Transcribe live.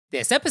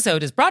This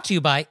episode is brought to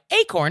you by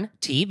Acorn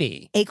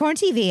TV. Acorn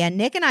TV. And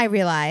Nick and I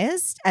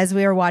realized as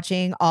we were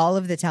watching all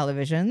of the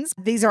televisions,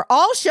 these are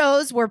all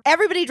shows where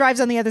everybody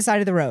drives on the other side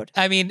of the road.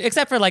 I mean,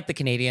 except for like the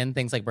Canadian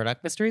things like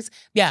Murdoch Mysteries.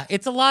 Yeah,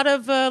 it's a lot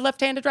of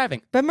left-handed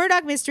driving. But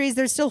Murdoch Mysteries,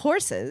 there's still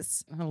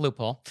horses. A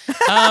loophole.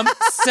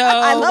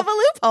 I love a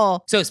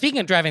loophole. So speaking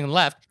of driving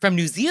left, from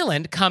New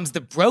Zealand comes the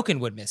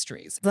Brokenwood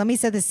Mysteries. Let me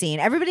set the scene.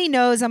 Everybody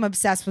knows I'm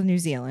obsessed with New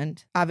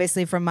Zealand,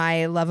 obviously from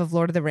my love of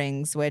Lord of the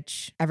Rings,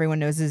 which everyone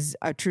knows is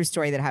a true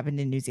story that happened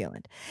in New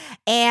Zealand.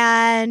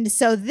 And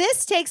so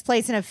this takes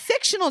place in a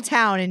fictional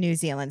town in New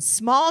Zealand,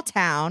 small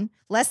town,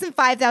 less than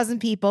 5,000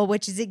 people,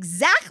 which is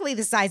exactly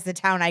the size of the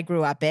town I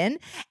grew up in.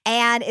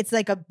 And it's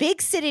like a big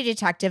city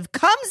detective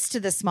comes to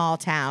the small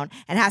town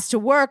and has to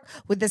work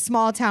with the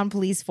small town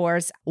police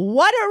force.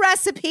 What a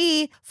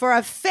recipe for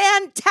a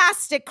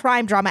fantastic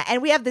crime drama.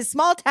 And we have the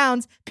small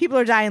towns, people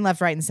are dying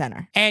left, right, and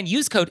center. And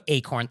use code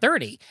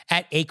ACORN30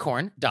 at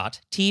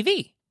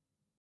acorn.tv.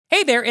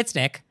 Hey there, it's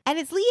Nick. And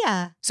it's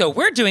Leah. So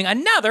we're doing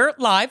another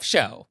live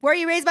show. Were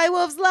You Raised by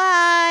Wolves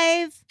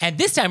live? And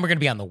this time we're going to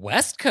be on the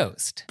West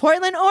Coast.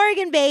 Portland,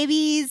 Oregon,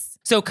 babies.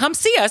 So come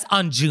see us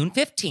on June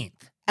 15th.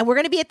 And we're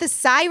going to be at the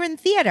Siren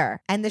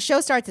Theater. And the show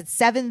starts at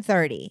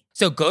 7:30.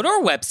 So go to our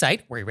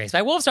website,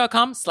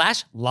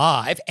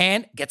 wereyouRaisedByWolves.com/live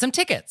and get some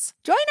tickets.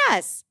 Join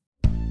us.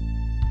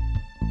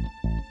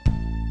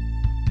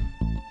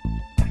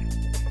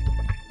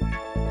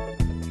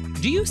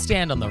 Do you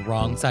stand on the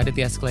wrong side of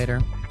the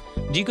escalator?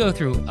 Do you go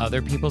through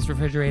other people's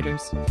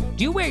refrigerators?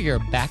 Do you wear your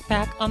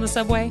backpack on the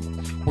subway?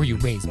 Were you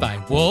raised by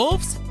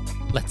wolves?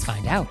 Let's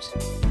find out.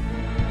 Here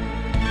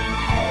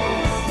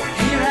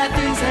are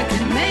things that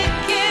can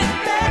make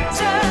it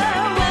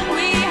better when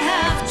we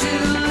have to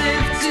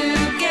live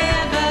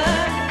together.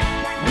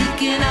 We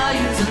can all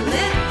use a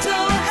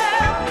little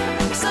help.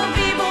 Some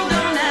people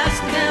don't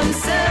ask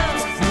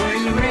themselves, were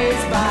you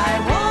raised by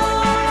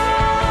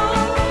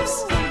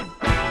wolves?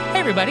 Hey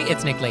everybody,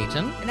 it's Nick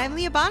Layton. And I'm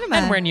Leah Bonnema.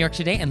 And we're in New York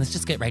today, and let's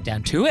just get right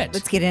down to it.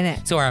 Let's get in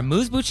it. So our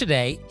amuse-bouche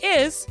today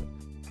is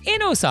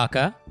in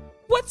Osaka.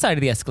 What side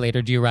of the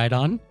escalator do you ride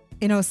on?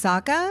 In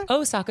Osaka?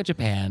 Osaka,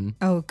 Japan.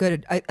 Oh,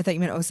 good. I thought you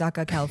meant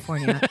Osaka,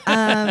 California.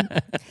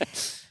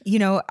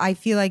 I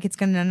feel like it's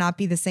going to not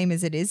be the same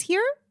as it is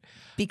here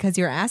because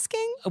you're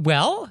asking.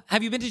 Well,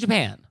 have you been to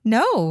Japan?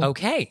 No.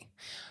 Okay.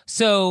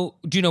 So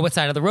do you know what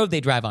side of the road they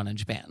drive on in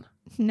Japan?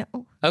 No.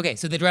 Okay,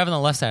 so they drive on the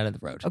left side of the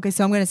road. Okay,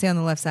 so I'm going to say on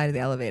the left side of the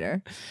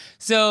elevator.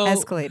 So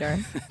Escalator.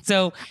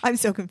 So I'm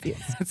so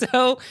confused.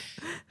 So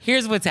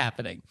here's what's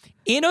happening.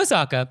 In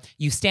Osaka,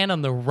 you stand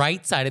on the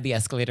right side of the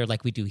escalator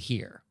like we do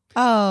here.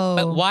 Oh.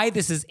 But why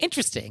this is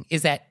interesting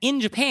is that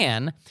in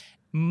Japan,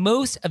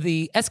 most of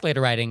the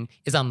escalator riding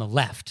is on the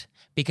left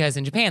because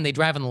in Japan, they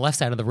drive on the left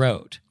side of the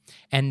road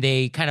and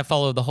they kind of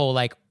follow the whole,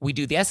 like, we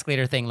do the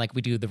escalator thing like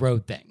we do the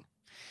road thing.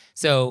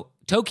 So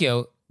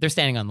Tokyo, they're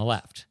standing on the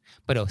left,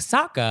 but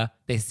Osaka,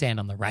 they stand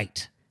on the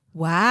right.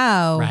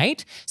 Wow.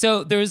 Right?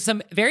 So there's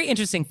some very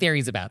interesting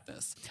theories about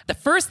this. The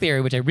first theory,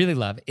 which I really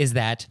love, is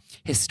that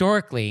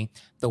historically,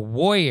 the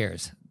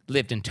warriors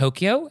lived in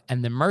Tokyo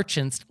and the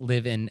merchants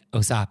live in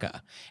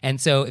Osaka.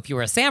 And so if you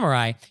were a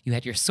samurai, you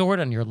had your sword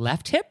on your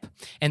left hip.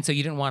 And so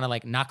you didn't want to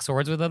like knock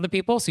swords with other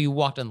people. So you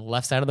walked on the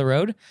left side of the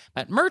road.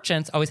 But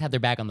merchants always had their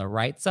back on the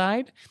right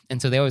side.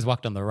 And so they always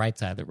walked on the right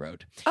side of the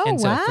road. Oh,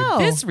 and so wow.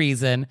 for this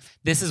reason,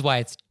 this is why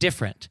it's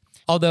different.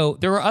 Although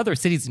there are other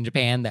cities in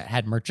Japan that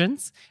had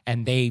merchants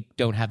and they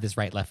don't have this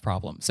right-left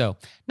problem. So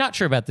not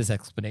sure about this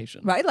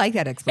explanation. Right, I like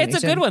that explanation.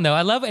 It's a good one, though.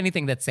 I love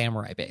anything that's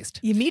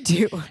samurai-based. Yeah, me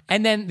too.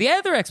 And then the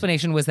other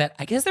explanation was that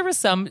I guess there was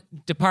some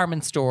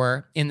department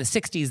store in the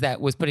 60s that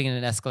was putting in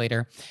an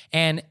escalator,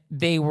 and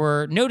they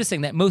were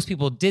noticing that most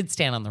people did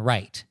stand on the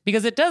right.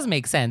 Because it does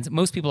make sense.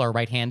 Most people are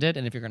right-handed,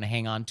 and if you're going to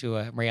hang on to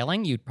a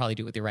railing, you'd probably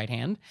do it with your right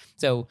hand.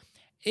 So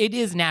it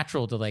is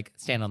natural to like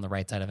stand on the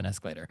right side of an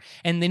escalator.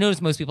 And they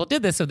noticed most people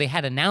did this, so they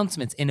had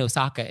announcements in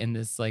Osaka in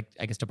this like,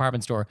 I guess,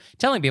 department store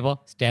telling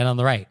people, stand on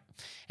the right.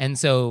 And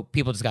so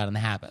people just got in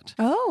the habit.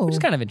 Oh. Which is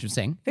kind of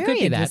interesting. It Very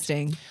could be that.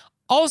 interesting.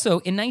 Also,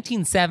 in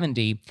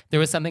 1970, there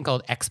was something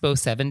called Expo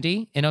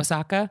 70 in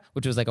Osaka,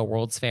 which was like a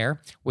World's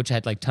Fair, which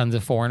had like tons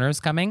of foreigners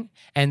coming.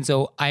 And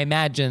so I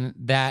imagine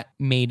that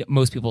made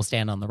most people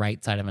stand on the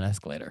right side of an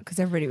escalator. Because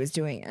everybody was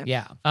doing it.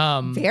 Yeah.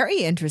 Very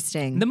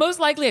interesting. The most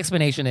likely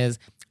explanation is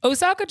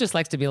Osaka just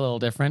likes to be a little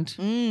different.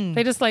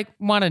 They just like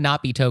want to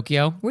not be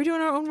Tokyo. We're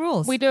doing our own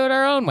rules. We do it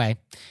our own way.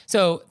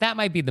 So that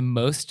might be the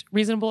most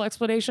reasonable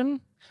explanation.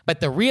 But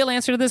the real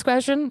answer to this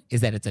question is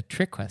that it's a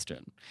trick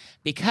question.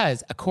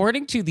 Because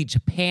according to the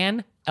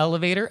Japan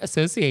Elevator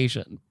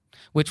Association,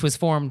 which was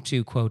formed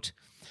to, quote,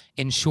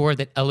 ensure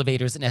that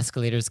elevators and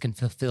escalators can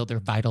fulfill their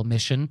vital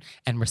mission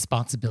and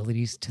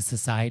responsibilities to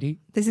society,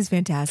 This is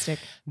fantastic.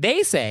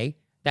 they say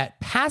that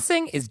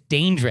passing is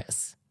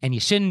dangerous and you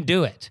shouldn't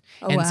do it.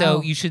 Oh, So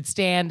wow. you should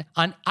stand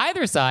on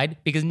either side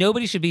because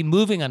nobody should be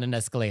moving on an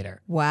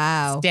escalator.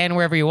 Wow. Stand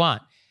wherever you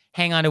want.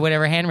 Hang on to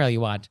whatever handrail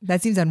you want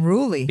That seems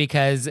unruly.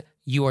 because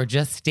you are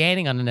just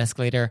standing on an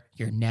escalator.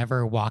 You're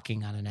never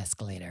walking on an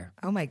escalator.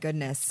 Oh my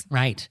goodness.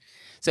 Right.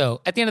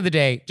 So at the end of the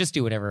day, just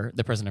do whatever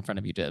the person in front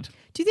of you did.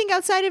 Do you think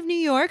outside of New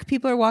York,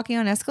 people are walking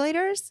on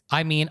escalators?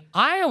 I mean,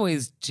 I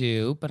always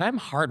do, but I'm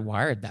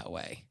hardwired that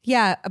way.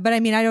 Yeah, but I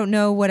mean, I don't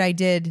know what I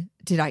did.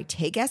 Did I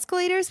take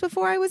escalators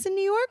before I was in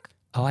New York?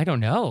 Oh, I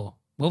don't know.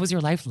 What was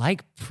your life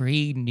like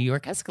pre-New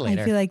York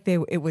escalator? I feel like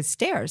it was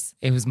stairs.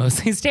 It was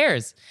mostly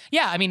stairs.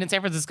 Yeah, I mean, in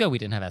San Francisco, we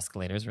didn't have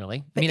escalators,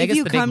 really. But I mean, I if guess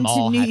you the big come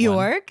mall to New had one.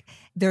 York,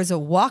 there's a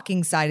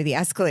walking side of the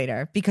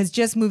escalator because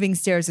just moving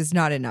stairs is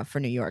not enough for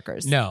New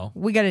Yorkers. No.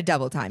 We got to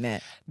double time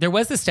it. There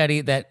was a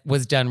study that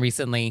was done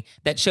recently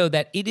that showed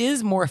that it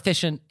is more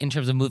efficient in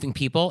terms of moving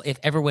people if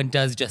everyone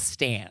does just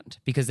stand,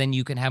 because then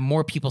you can have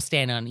more people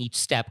stand on each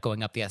step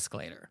going up the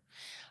escalator.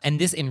 And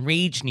this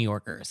enraged New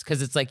Yorkers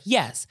because it's like,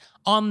 yes,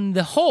 on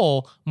the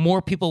whole, more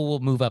people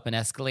will move up an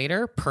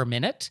escalator per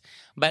minute,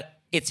 but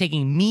it's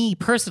taking me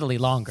personally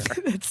longer.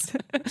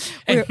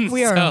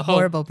 We are so-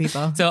 horrible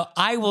people. So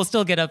I will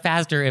still get up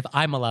faster if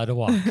I'm allowed to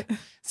walk.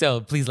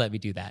 So please let me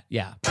do that.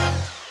 Yeah.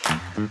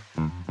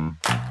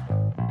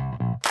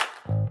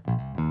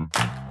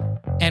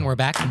 And we're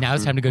back. Now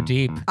it's time to go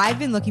deep. I've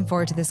been looking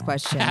forward to this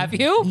question. Have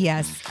you?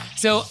 Yes.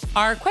 So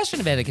our question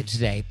of etiquette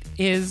today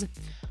is,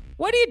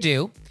 what do you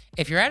do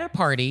if you're at a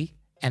party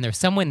and there's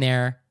someone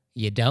there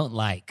you don't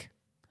like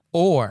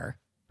or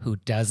who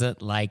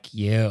doesn't like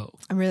you?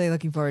 I'm really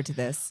looking forward to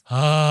this.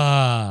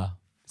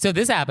 So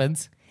this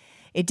happens.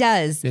 It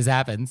does. This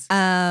happens.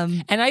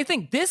 And I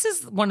think this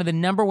is one of the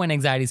number one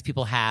anxieties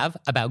people have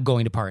about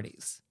going to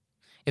parties,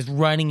 is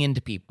running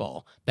into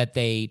people that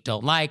they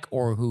don't like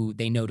or who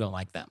they know don't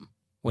like them.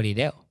 What do you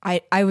do?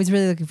 I was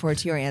really looking forward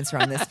to your answer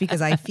on this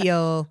because I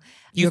feel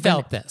You you're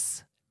felt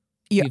this.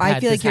 You, You've I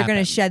had feel like this you're going to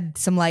happen. shed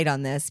some light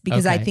on this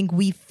because I Okay. think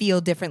we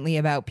feel differently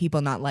about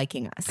people not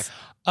liking us.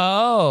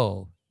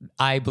 Oh,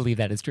 I believe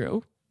that is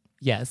true.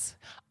 Yes.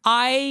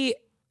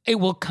 It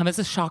will come as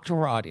a shock to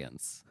our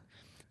audience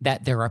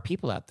that there are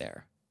people out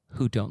there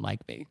who don't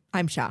like me.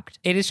 I'm shocked.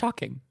 It is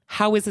shocking.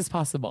 How is this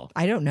possible?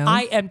 I don't know.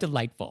 I am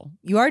delightful.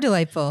 You are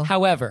delightful.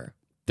 However,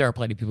 there are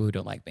plenty of people who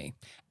don't like me.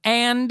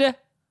 And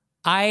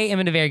I am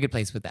in a very good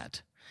place with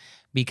that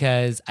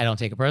because I don't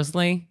take it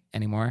personally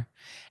anymore.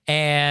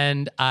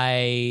 And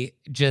I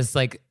just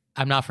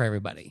I'm not for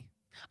everybody.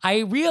 I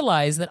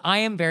realize that I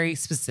am very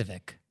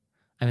specific.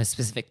 I'm a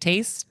specific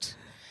taste,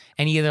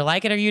 and you either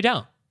like it or you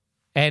don't.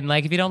 And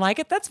if you don't like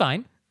it, that's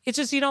fine. It's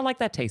just you don't like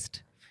that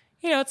taste.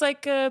 It's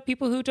like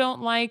people who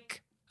don't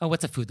like,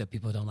 what's a food that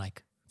people don't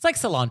like? It's like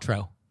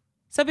cilantro.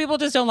 Some people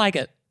just don't like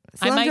it.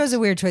 Cilantro is a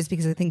weird choice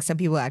because I think some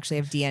people actually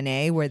have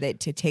DNA where it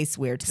tastes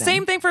weird to them.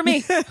 Same thing for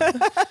me.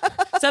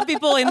 Some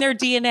people in their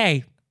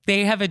DNA,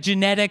 they have a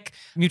genetic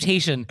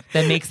mutation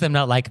that makes them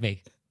not like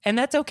me. And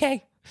that's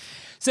okay.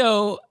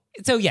 So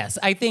yes,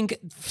 I think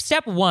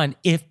step one,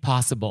 if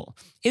possible,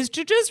 is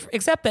to just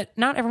accept that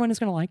not everyone is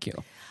going to like you.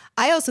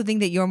 I also think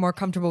that you're more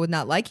comfortable with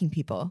not liking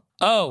people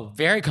Oh,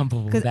 very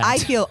comfortable with because that. I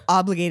feel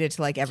obligated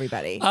to like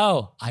everybody,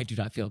 Oh, I do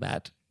not feel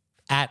that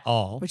at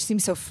all. which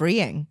seems so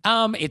freeing.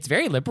 It's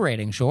very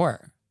liberating,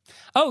 sure.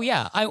 Oh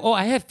yeah,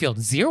 I have felt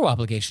zero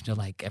obligation to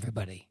like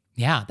everybody.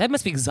 Yeah, that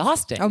must be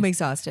exhausting. I'm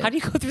exhausted. How do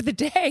you go through the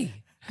day?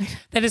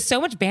 That is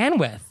so much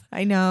bandwidth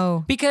I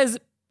know. because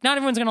not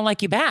everyone's going to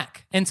like you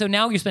back. And so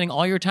now you're spending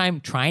all your time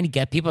trying to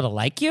get people to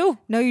like you?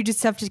 No, you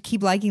just have to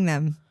keep liking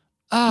them.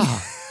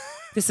 Oh,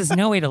 this is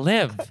no way to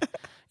live.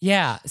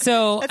 Yeah.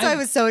 So That's why I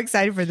was so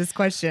excited for this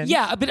question.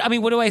 yeah, but I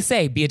mean, what do I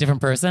say? Be a different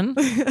person?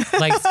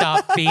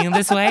 Stop being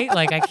this way?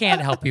 I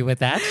can't help you with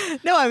that.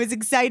 No, I was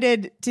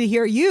excited to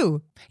hear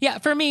you. Yeah,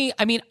 for me,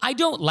 I mean, I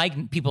don't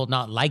like people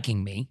not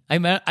liking me.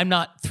 I'm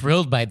not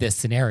thrilled by this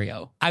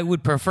scenario. I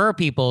would prefer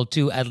people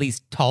to at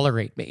least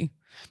tolerate me.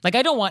 I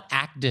don't want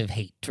active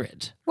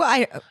hatred.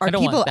 Well, are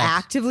don't want people that.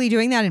 actively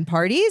doing that in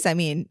parties? I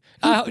mean,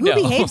 who No.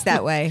 behaves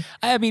that way?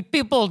 I mean,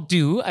 people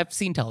do. I've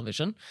seen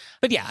television.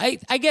 But yeah,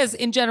 I guess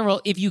in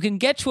general, if you can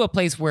get to a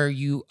place where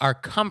you are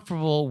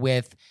comfortable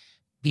with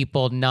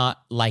people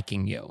not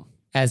liking you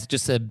as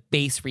just a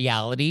base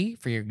reality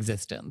for your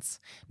existence,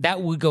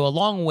 that would go a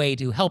long way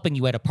to helping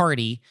you at a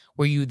party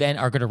where you then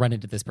are going to run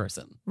into this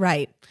person.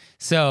 Right.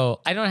 So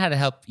I don't know how to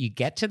help you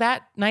get to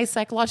that nice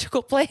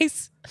psychological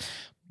place,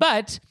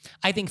 but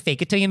I think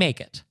fake it till you make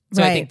it.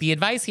 So I Right. think the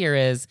advice here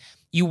is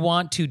you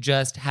want to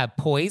just have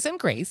poise and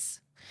grace.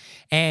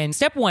 And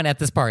step one at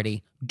this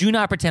party, do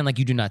not pretend like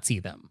you do not see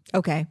them.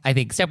 Okay. I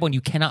think step one,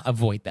 you cannot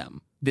avoid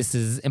them. This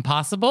is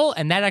impossible.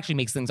 And that actually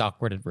makes things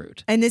awkward and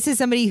rude. And this is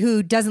somebody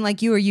who doesn't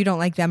like you or you don't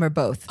like them or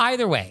both.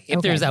 Either way, if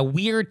Okay. there's a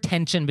weird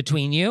tension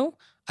between you,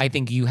 I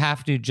think you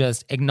have to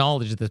just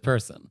acknowledge this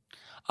person.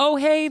 Oh,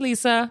 hey,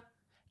 Lisa.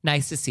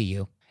 Nice to see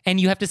you. And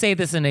you have to say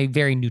this in a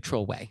very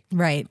neutral way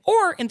Right.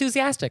 or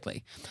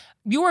enthusiastically.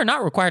 You are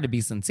not required to be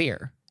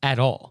sincere at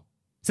all.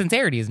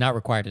 Sincerity is not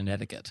required in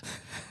etiquette.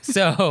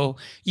 So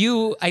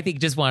you, I think,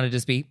 just want to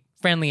just be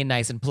friendly and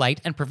nice and polite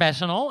and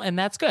professional, and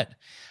that's good.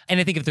 And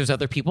I think if there's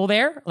other people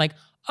there,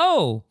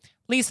 oh,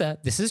 Lisa,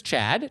 this is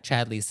Chad,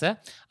 Lisa.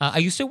 I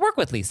used to work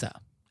with Lisa.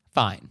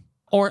 Fine.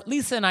 Or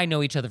Lisa and I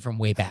know each other from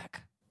way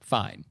back.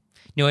 Fine.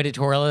 No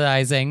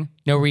editorializing,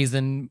 no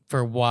reason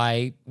for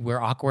why we're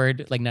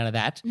awkward, like none of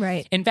that.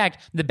 Right. In fact,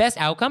 the best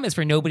outcome is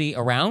for nobody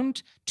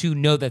around to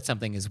know that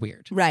something is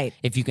weird. Right.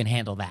 If you can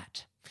handle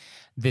that.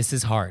 This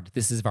is hard.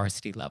 This is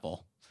varsity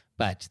level,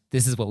 but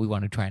this is what we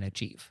want to try and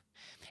achieve.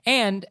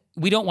 And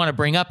we don't want to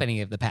bring up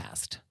any of the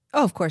past.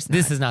 Oh, of course not.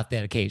 This is not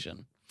that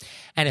occasion.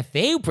 And if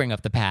they bring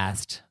up the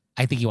past,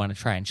 I think you want to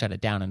try and shut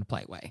it down in a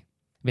polite way.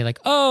 Be like,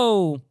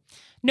 oh,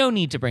 no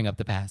need to bring up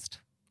the past.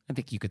 I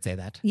think you could say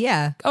that.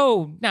 Yeah.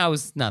 Oh, now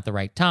is not the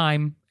right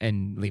time,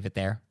 and leave it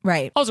there.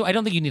 Right. Also, I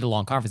don't think you need a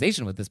long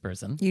conversation with this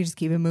person. You just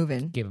keep it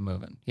moving. Keep it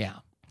moving. Yeah.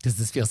 Does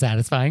this feel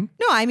satisfying?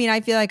 No, I mean, I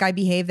feel like I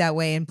behave that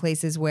way in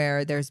places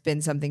where there's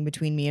been something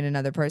between me and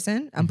another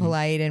person. I'm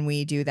polite and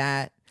we do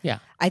that. Yeah.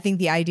 I think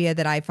the idea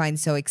that I find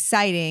so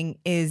exciting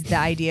is the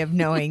idea of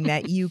knowing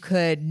that you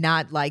could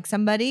not like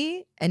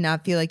somebody and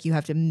not feel like you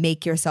have to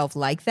make yourself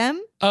like them.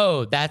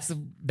 Oh, that's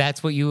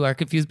what you are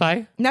confused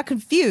by? Not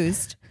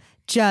confused,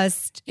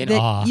 just In that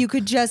awe. you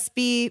could just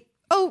be,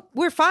 oh,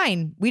 we're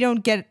fine. We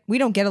don't get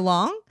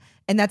along,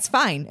 and that's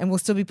fine, and we'll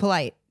still be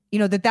polite. You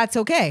know, that's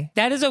okay.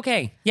 That is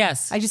okay.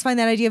 Yes. I just find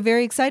that idea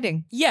very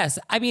exciting. Yes.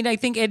 I mean, I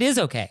think it is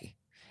okay.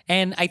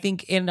 And I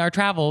think in our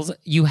travels,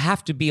 you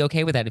have to be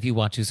okay with that if you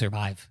want to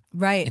survive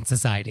Right. in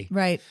society.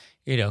 Right.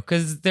 You know,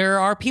 because there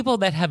are people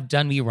that have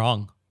done me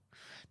wrong.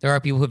 There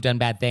are people who have done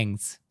bad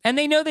things, and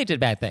they know they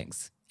did bad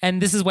things.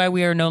 And this is why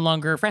we are no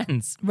longer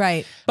friends.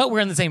 Right. But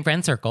we're in the same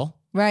friend circle.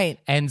 Right.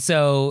 And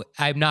so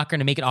I'm not going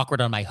to make it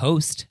awkward on my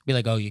host. Be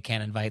like, oh, you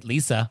can't invite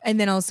Lisa. And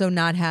then also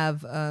not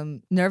have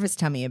nervous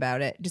tummy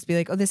about it. Just be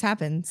like, oh, this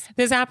happens.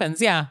 This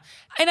happens, yeah.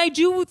 And I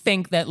do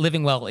think that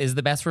living well is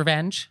the best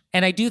revenge.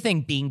 And I do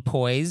think being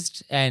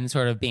poised and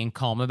sort of being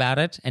calm about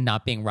it and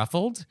not being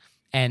ruffled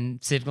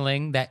and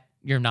signaling that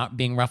you're not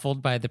being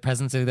ruffled by the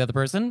presence of the other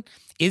person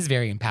is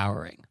very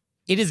empowering.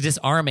 It is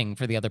disarming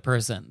for the other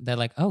person. They're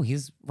like, oh,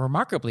 he's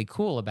remarkably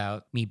cool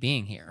about me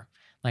being here.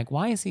 Like,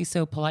 why is he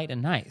so polite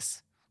and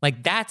nice?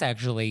 Like, that's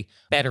actually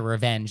better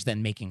revenge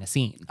than making a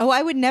scene. Oh,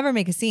 I would never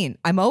make a scene.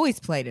 I'm always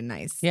polite and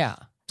nice. Yeah.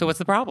 So what's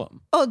the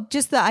problem? Oh,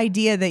 just the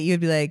idea that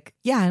you'd be like,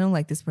 yeah, I don't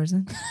like this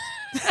person.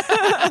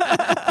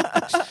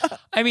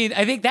 I mean,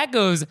 I think that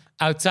goes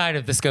outside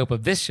of the scope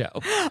of this show.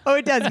 Oh,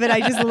 it does. But I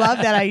just love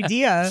that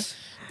idea.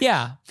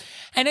 Yeah.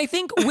 And I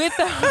think with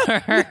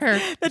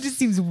her, That just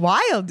seems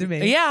wild to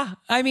me. yeah,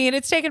 I mean,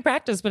 it's taken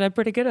practice, but I'm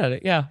pretty good at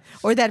it. Yeah.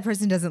 Or that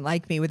person doesn't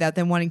like me without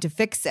them wanting to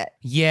fix it.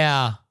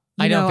 Yeah.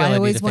 You I don't know, feel I I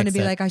always need to want to fix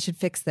be it. like, I should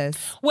fix this.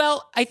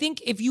 Well, I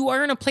think if you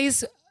are in a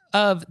place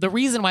of the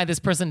reason why this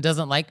person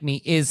doesn't like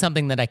me is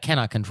something that I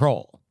cannot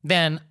control,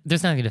 then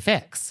there's nothing to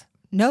fix.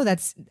 No,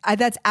 that's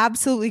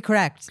absolutely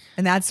correct.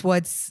 And that's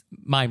what's,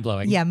 Mind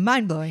blowing.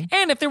 mind blowing.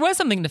 And if there was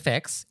something to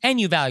fix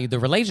and you valued the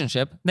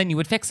relationship, then you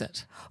would fix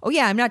it. Oh,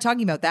 yeah, I'm not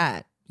talking about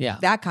that. Yeah.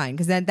 That kind,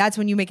 because then that's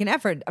when you make an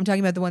effort. I'm talking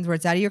about the ones where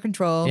it's out of your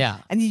control. Yeah.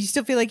 And you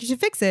still feel like you should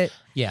fix it.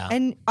 Yeah.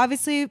 And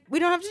obviously, we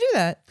don't have to do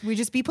that. We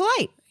just be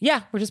polite.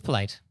 Yeah, we're just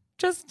polite.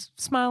 Just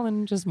smile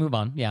and just move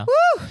on. Yeah.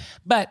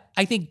 But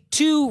I think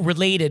two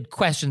related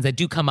questions that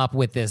do come up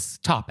with this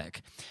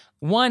topic.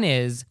 One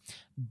is,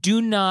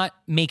 do not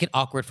make it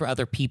awkward for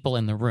other people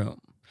in the room.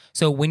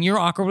 So when you're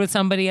awkward with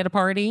somebody at a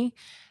party,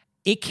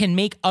 it can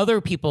make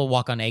other people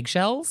walk on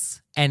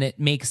eggshells and it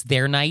makes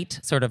their night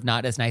sort of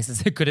not as nice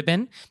as it could have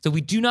been. So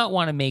we do not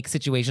want to make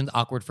situations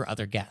awkward for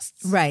other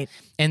guests. Right.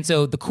 And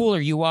so the cooler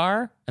you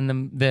are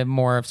and the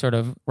more sort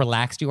of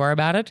relaxed you are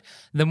about it,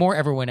 the more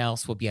everyone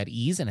else will be at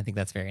ease. And I think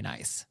that's very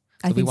nice.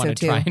 I So we think want so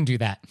to try too. and do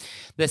that.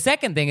 The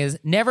second thing is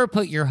never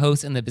put your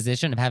host in the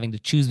position of having to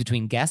choose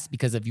between guests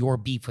because of your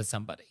beef with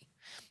somebody.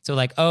 So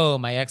like, oh,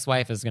 my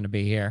ex-wife is going to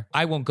be here.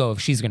 I won't go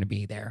if she's going to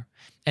be there.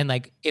 And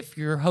like, if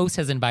your host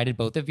has invited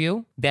both of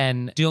you,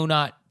 then do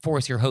not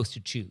force your host to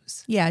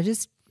choose. Yeah,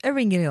 just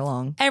everyone get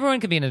along.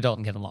 Everyone can be an adult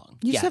and get along.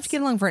 You just have to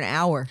get along for an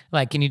hour.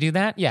 Like, can you do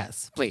that?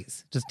 Yes,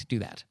 please. Just do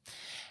that.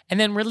 And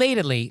then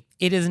relatedly,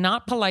 it is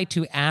not polite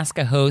to ask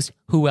a host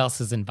who else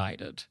is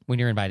invited when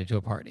you're invited to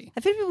a party.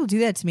 I've had people do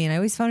that to me, and I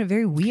always found it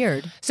very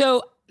weird.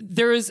 So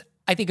there is,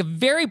 I think, a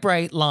very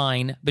bright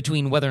line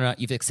between whether or not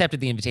you've accepted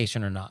the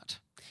invitation or not.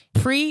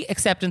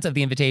 Pre-acceptance of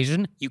the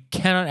invitation, you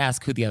cannot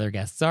ask who the other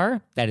guests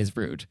are. That is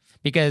rude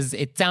because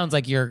it sounds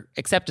like your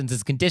acceptance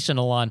is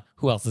conditional on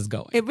who else is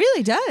going. It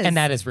really does. And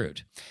that is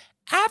rude.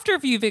 After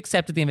if you've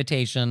accepted the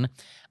invitation,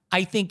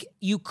 I think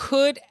you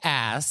could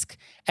ask,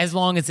 as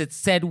long as it's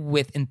said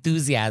with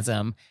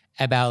enthusiasm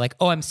about like,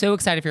 oh, I'm so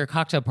excited for your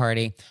cocktail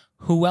party.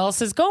 Who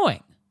else is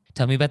going?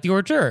 Tell me about the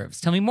hors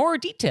d'oeuvres. Tell me more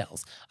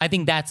details. I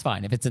think that's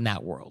fine if it's in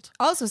that world.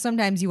 Also,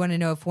 sometimes you want to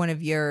know if one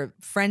of your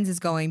friends is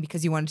going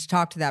because you wanted to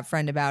talk to that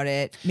friend about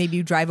it. Maybe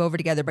you drive over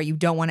together, but you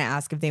don't want to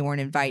ask if they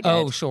weren't invited.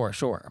 Oh, sure.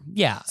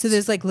 Yeah. So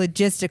there's like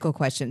logistical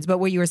questions. But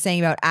what you were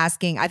saying about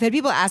asking, I've had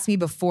people ask me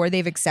before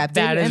they've accepted.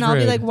 That is and I'll be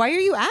rude. like, why are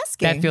you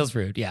asking? That feels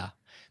rude. Yeah.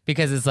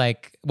 Because it's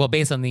like, well,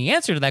 based on the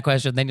answer to that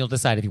question, then you'll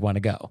decide if you want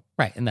to go.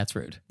 Right. And that's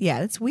rude.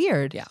 Yeah, that's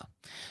weird. Yeah.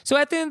 So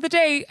at the end of the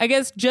day, I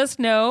guess just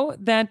know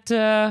that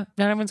not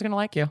everyone's going to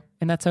like you.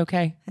 And that's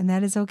okay. And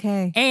that is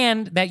okay.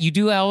 And that you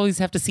do always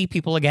have to see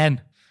people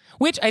again.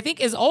 which I think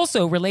is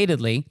also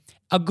relatedly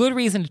a good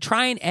reason to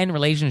try and end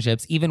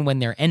relationships even when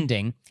they're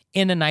ending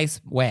in a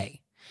nice way.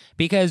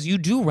 Because you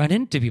do run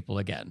into people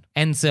again.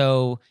 And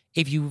so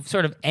if you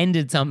sort of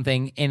ended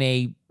something in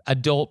a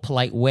adult,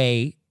 polite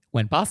way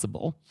when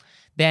possible,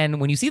 then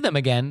when you see them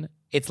again,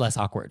 it's less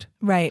awkward.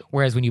 Right.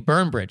 Whereas when you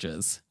burn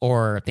bridges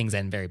or things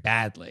end very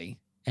badly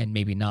and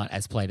maybe not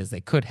as polite as they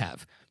could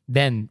have,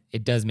 then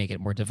it does make it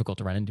more difficult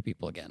to run into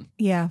people again.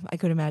 Yeah, I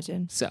could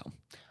imagine. So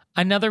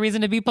another reason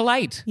to be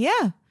polite.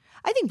 Yeah.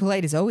 I think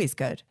polite is always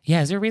good.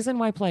 Yeah, is there a reason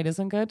why polite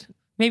isn't good?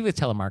 Maybe with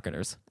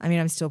telemarketers. I mean,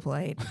 I'm still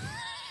polite.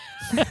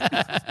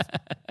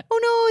 Oh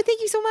no,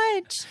 thank you so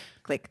much.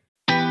 Click.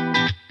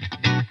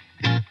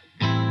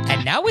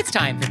 And now it's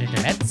time for an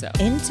intermezzo.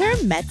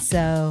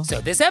 Intermezzo.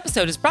 So this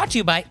episode is brought to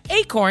you by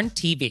Acorn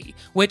TV,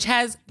 which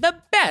has the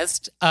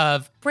best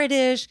of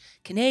British,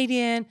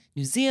 Canadian,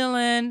 New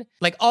Zealand,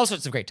 like all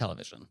sorts of great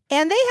television.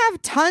 And they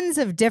have tons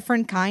of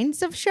different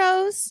kinds of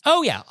shows.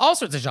 Oh yeah, all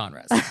sorts of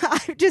genres.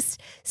 I'm just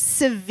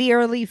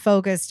severely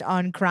focused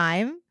on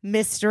crime,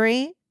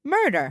 mystery,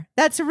 murder.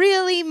 That's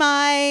really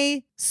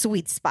my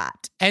sweet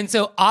spot. And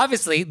so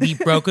obviously the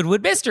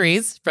Brokenwood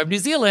Mysteries from New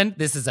Zealand,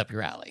 this is up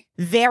your alley.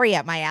 Very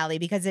up my alley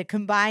because it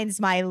combines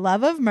my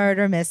love of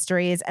murder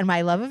mysteries and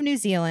my love of New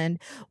Zealand,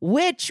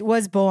 which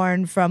was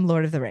born from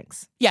Lord of the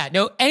Rings. Yeah,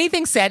 no,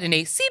 anything set in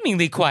a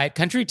seemingly quiet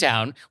country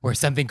town where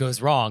something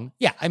goes wrong.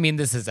 Yeah, I mean,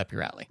 this is up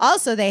your alley.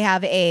 Also, they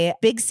have a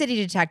big city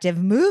detective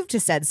move to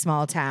said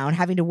small town,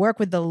 having to work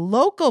with the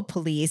local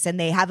police, and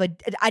they have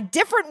a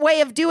different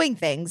way of doing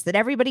things that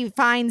everybody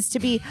finds to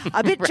be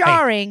a bit Right.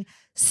 jarring.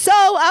 So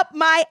up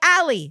my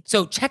alley.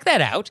 So check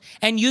that out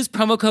and use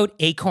promo code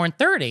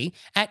ACORN30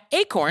 at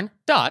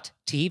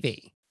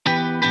acorn.tv.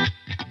 And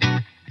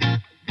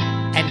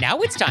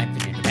now it's time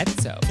for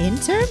Intermezzo.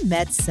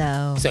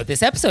 Intermezzo. So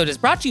this episode is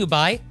brought to you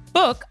by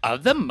Book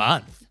of the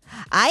Month.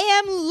 I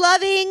am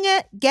loving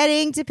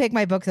getting to pick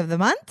my books of the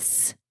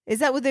months. Is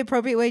that what the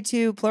appropriate way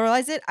to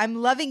pluralize it? I'm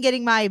loving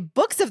getting my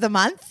books of the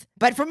month,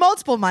 but for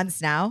multiple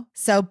months now.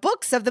 So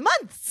books of the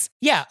months.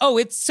 Yeah. Oh,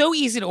 it's so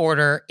easy to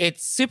order.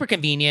 It's super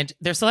convenient.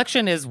 Their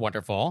selection is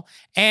wonderful.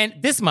 And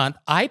this month,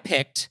 I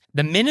picked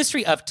The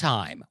Ministry of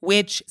Time,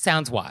 which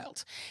sounds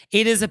wild.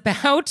 It is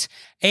about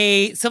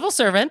a civil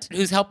servant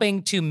who's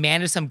helping to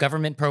manage some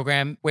government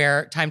program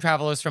where time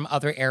travelers from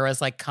other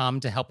eras like come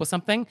to help with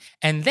something.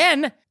 And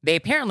then they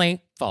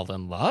apparently fall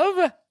in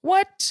love.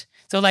 What?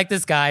 So like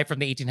this guy from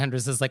the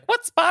 1800s is like,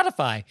 what's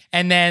Spotify?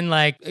 And then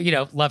like,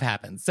 love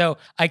happens. So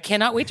I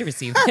cannot wait to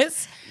receive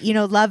this.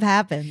 Love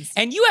happens.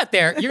 And you out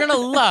there, you're going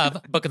to love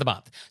Book of the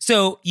Month.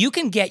 So you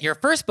can get your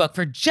first book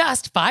for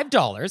just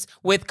 $5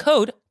 with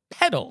code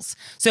PEDALS.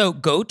 So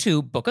go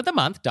to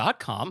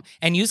bookofthemonth.com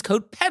and use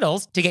code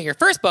PEDALS to get your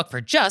first book for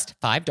just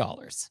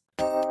 $5.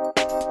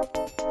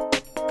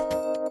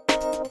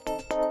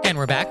 And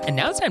we're back. And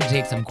now it's time to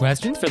take some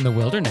questions from the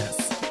wilderness.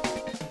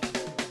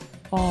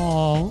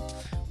 Oh,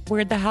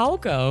 where'd the howl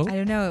go? I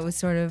don't know. It was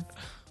sort of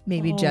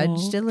maybe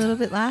judged a little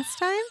bit last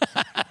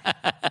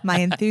time. My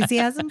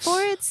enthusiasm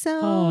for it.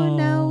 So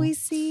now we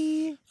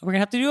see. We're going to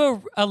have to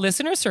do a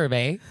listener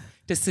survey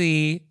to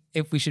see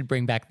if we should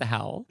bring back the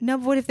howl. No,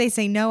 but what if they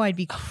say no? I'd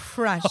be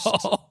crushed.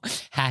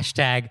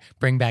 Hashtag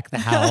bring back the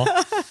howl.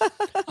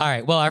 All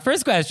right. Well, our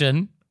first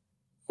question.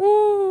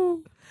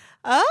 Ooh.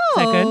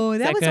 Oh, Is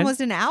that that was good?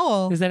 almost an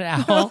owl. Is that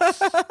an owl?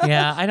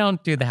 Yeah, I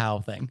don't do the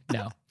howl thing.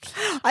 No.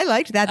 I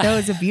liked that. That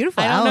was a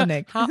beautiful I owl, don't know.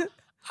 Nick. How,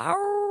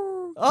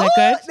 Oh, is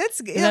that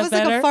good? that was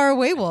like better? a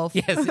faraway wolf.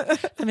 Yes,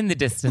 I'm in the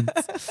distance.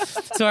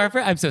 So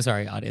I'm so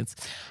sorry, audience.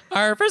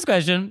 Our first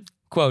question,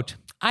 quote,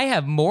 I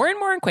have more and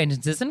more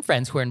acquaintances and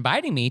friends who are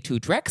inviting me to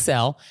direct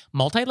sell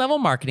multi-level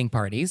marketing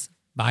parties,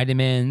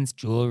 vitamins,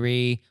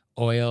 jewelry,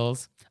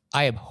 oils.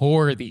 I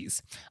abhor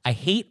these. I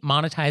hate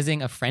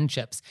monetizing of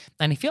friendships.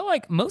 And I feel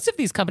like most of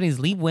these companies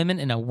leave women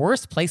in a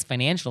worse place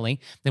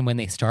financially than when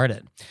they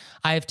started.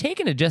 I have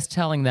taken to just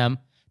telling them,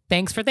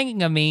 thanks for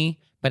thinking of me,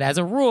 but as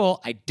a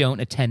rule, I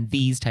don't attend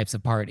these types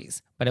of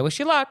parties. But I wish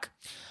you luck.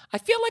 I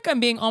feel like I'm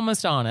being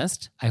almost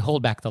honest. I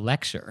hold back the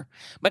lecture.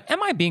 But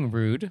am I being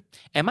rude?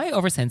 Am I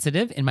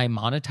oversensitive in my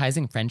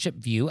monetizing friendship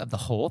view of the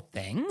whole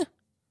thing?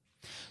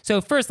 So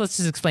first, let's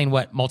just explain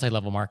what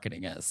multi-level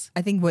marketing is.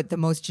 I think what the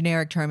most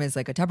generic term is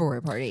like a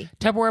Tupperware party.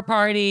 Tupperware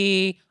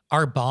party,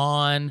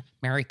 Arbonne,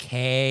 Mary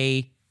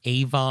Kay,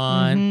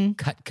 Avon,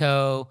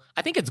 Cutco.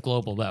 I think it's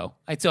global though.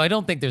 So I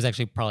don't think there's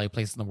actually probably a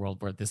place in the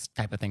world where this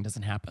type of thing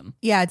doesn't happen.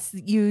 Yeah, it's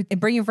you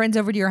bring your friends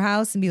over to your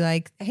house and be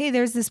like, hey,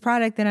 there's this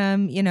product that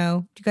do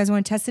you guys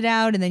want to test it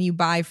out? And then you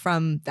buy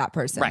from that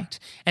person. Right.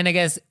 And I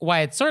guess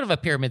why it's sort of a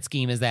pyramid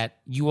scheme is that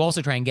you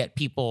also try and get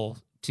people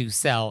to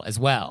sell as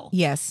well.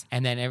 Yes.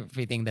 And then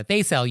everything that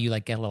they sell, you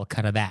like get a little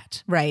cut of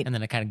that. Right. And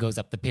then it kind of goes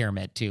up the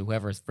pyramid to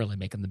whoever's really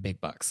making the big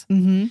bucks.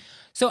 Mm-hmm.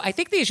 So I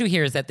think the issue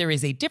here is that there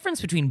is a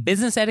difference between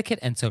business etiquette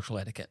and social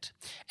etiquette.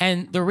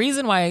 And the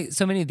reason why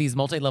so many of these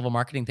multi-level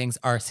marketing things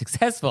are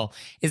successful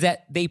is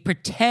that they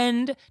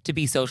pretend to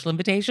be social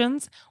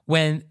invitations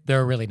when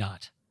they're really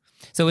not.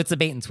 So it's a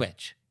bait and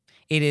switch.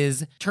 It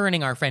is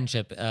turning our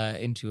friendship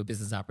into a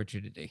business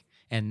opportunity.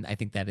 And I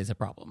think that is a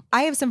problem.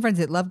 I have some friends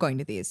that love going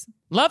to these.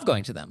 Love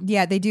going to them.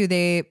 Yeah, they do.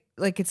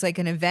 It's like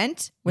an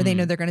event where they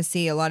know they're going to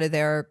see a lot of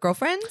their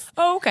girlfriends.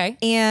 Oh, okay.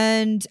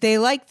 And they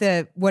like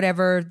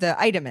whatever the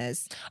item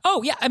is.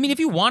 Oh, yeah. I mean, if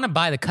you want to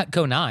buy the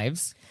Cutco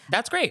knives,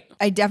 that's great.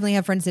 I definitely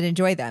have friends that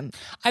enjoy them.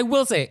 I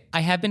will say,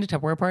 I have been to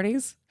Tupperware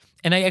parties.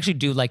 And I actually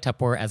do like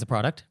Tupperware as a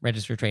product,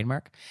 registered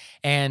trademark.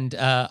 And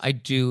I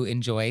do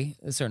enjoy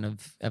certain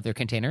of their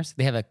containers.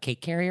 They have a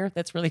cake carrier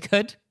that's really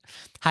good.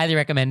 Highly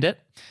recommend it.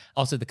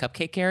 Also, the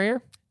cupcake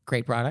carrier,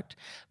 great product.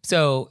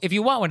 So if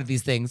you want one of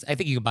these things, I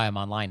think you can buy them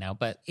online now,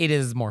 but it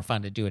is more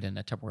fun to do it in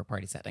a Tupperware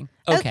party setting.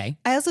 Okay.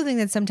 I also think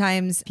that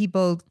sometimes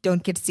people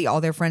don't get to see all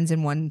their friends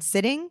in one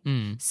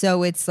sitting.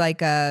 So it's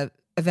like a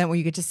event where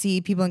you get to see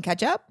people and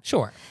catch up.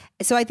 Sure.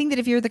 So I think that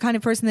if you're the kind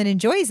of person that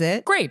enjoys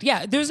it, Great.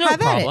 Yeah. There's no Have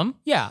at it. problem.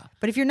 Yeah.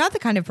 but if you're not the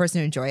kind of person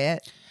to enjoy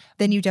it,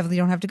 then you definitely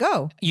don't have to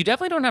go. You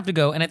definitely don't have to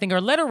go. And I think our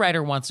letter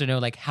writer wants to know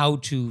like how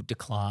to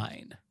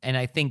decline. And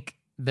I think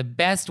the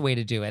best way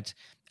to do it,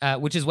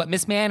 which is what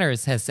Miss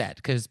Manners has said,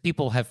 because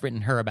people have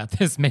written her about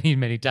this many,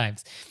 many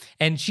times.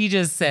 And she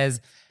just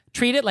says,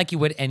 treat it like you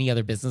would any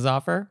other business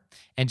offer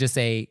and just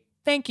say,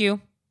 thank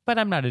you, but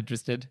I'm not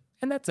interested.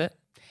 And that's it.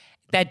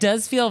 That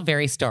does feel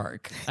very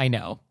stark. I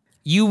know.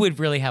 You would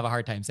really have a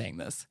hard time saying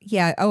this.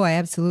 Yeah. Oh, I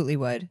absolutely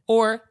would.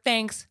 Or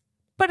thanks,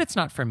 but it's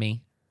not for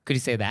me. Could you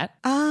say that?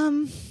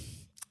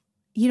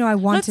 I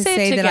want Let's to say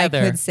it say that I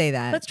together. could say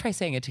that. Let's try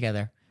saying it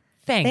together.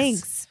 Thanks.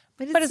 Thanks.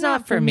 But it's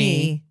not for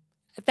me.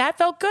 That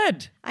felt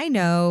good. I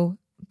know,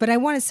 but I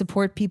want to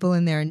support people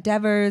in their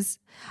endeavors.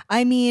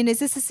 I mean, is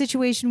this a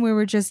situation where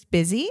we're just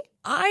busy?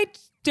 I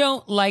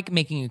don't like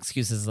making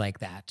excuses like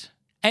that.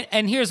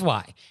 And here's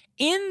why.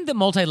 In the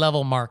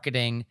multi-level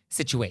marketing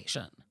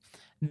situation,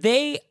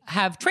 they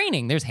have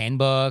training. There's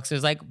handbooks,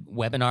 there's like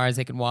webinars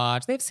they can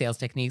watch, they have sales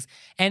techniques,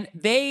 and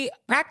they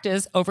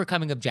practice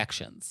overcoming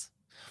objections.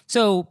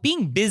 So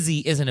being busy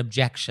is an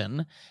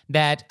objection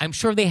that I'm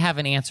sure they have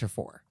an answer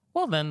for.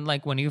 Well, then,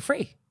 like, when are you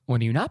free?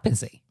 When are you not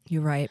busy?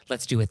 You're right.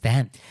 Let's do it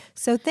then.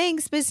 So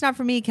thanks, but it's not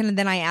for me.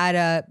 Then I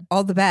add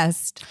all the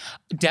best.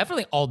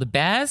 Definitely all the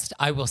best.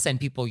 I will send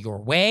people your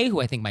way who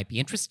I think might be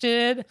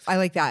interested. I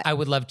like that. I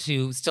would love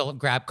to still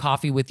grab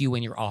coffee with you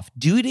when you're off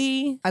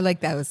duty. I like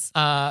those.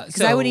 Because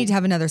Because I would need to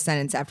have another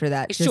sentence after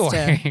that. just Sure.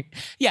 to-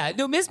 Yeah.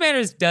 No, Miss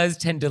Manners does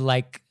tend to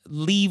like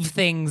leave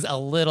things a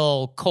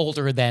little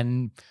colder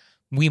than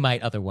we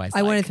might otherwise.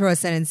 I want like. to throw a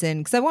sentence in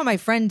because I want my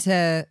friend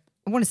to.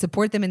 I want to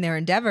support them in their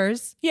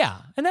endeavors. Yeah,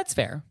 and that's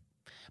fair.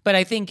 But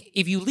I think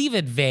if you leave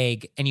it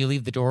vague and you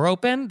leave the door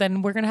open,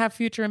 then we're going to have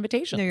future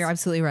invitations. No, you're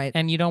absolutely right.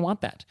 And you don't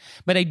want that.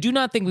 But I do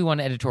not think we want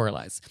to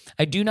editorialize.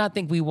 I do not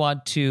think we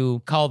want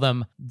to call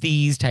them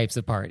these types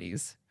of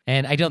parties.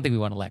 And I don't think we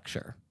want to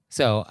lecture.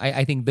 So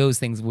I think those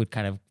things would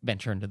kind of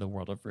venture into the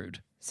world of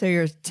rude. So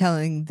you're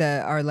telling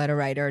our letter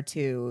writer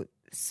to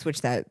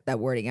switch that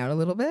wording out a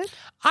little bit?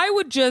 I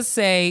would just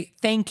say,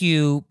 thank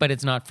you, but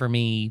it's not for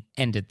me,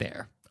 end it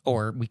there.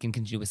 Or we can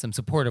continue with some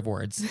supportive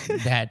words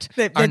that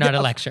are not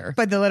a lecture.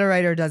 But the letter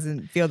writer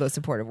doesn't feel those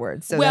supportive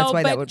words. So well, that's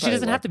why but that would she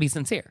doesn't have to be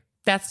sincere.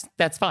 That's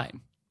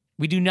fine.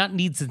 We do not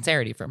need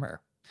sincerity from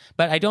her.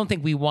 But I don't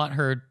think we want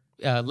her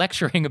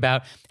lecturing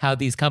about how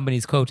these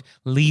companies, quote,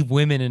 leave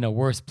women in a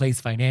worse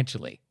place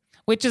financially,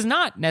 which is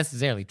not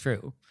necessarily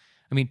true.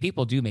 I mean,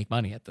 people do make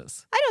money at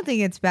this. I don't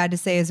think it's bad to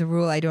say as a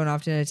rule, I don't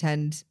often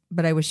attend,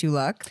 but I wish you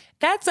luck.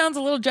 That sounds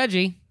a little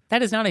judgy.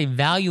 That is not a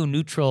value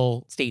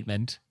neutral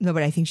statement. No,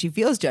 but I think she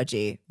feels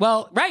judgy.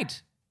 Well, right.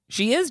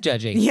 She is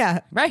judging. Yeah.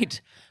 Right.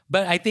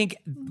 But I think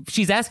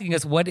she's asking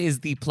us what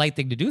is the polite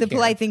thing to do The here.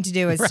 polite thing to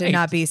do is to Right.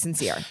 not be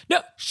sincere. No,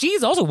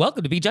 she's also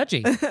welcome to be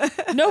judgy.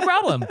 No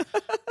problem.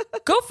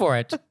 Go for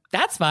it.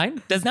 That's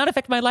fine. Does not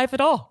affect my life at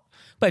all.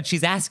 But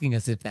she's asking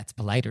us if that's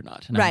polite or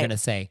not. And I'm Right. going to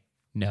say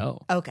no.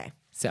 Okay.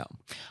 So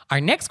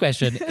our next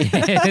question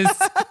is,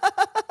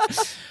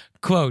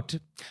 quote,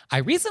 I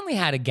recently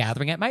had a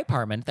gathering at my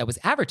apartment that was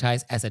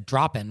advertised as a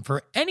drop-in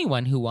for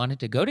anyone who wanted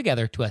to go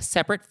together to a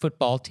separate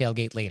football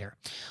tailgate later.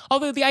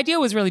 Although the idea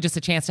was really just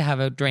a chance to have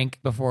a drink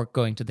before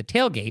going to the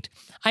tailgate,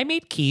 I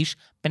made quiche,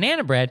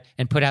 banana bread,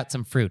 and put out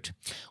some fruit.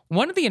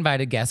 One of the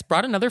invited guests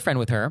brought another friend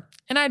with her,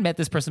 and I had met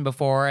this person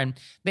before, and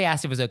they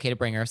asked if it was okay to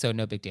bring her, so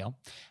no big deal.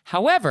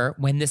 However,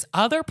 when this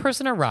other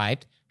person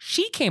arrived,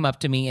 she came up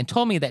to me and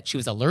told me that she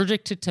was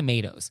allergic to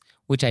tomatoes,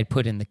 which I'd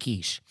put in the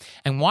quiche,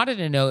 and wanted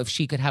to know if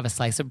she could have a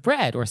slice of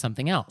bread or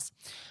something else.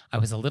 I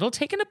was a little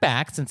taken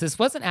aback since this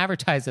wasn't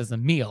advertised as a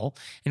meal,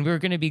 and we were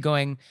going to be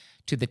going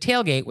to the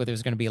tailgate where there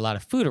was going to be a lot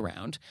of food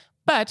around.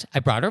 But I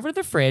brought her over to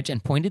the fridge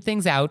and pointed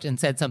things out and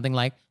said something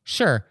like,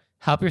 sure,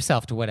 help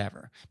yourself to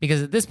whatever.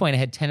 Because at this point, I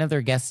had 10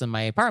 other guests in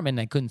my apartment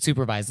and I couldn't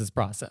supervise this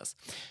process.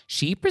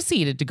 She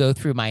proceeded to go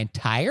through my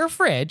entire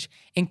fridge,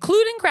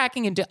 including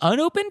cracking into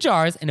unopened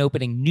jars and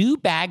opening new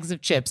bags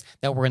of chips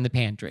that were in the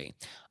pantry.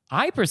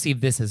 I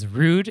perceived this as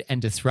rude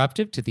and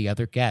disruptive to the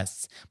other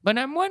guests, but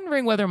I'm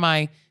wondering whether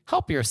my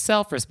help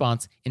yourself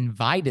response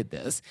invited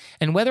this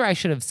and whether I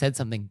should have said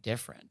something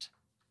different.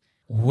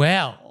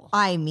 Well,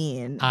 I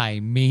mean. I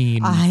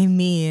mean, I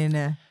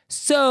mean.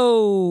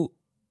 so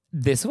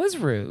This was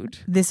rude.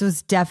 This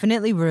was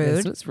definitely rude.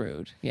 This was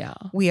rude. Yeah.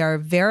 We are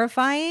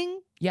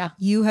verifying Yeah.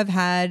 you have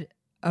had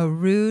a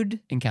rude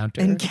Encounter.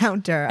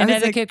 encounter. An I was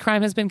like, etiquette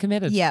crime has been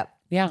committed. yep.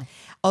 Yeah.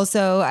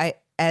 Also,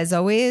 as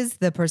always,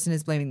 the person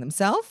is blaming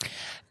themselves.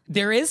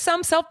 There is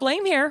some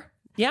self-blame here.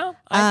 Yeah.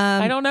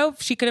 I don't know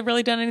if she could have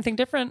really done anything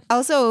different.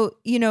 Also,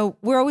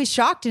 we're always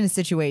shocked in a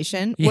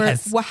situation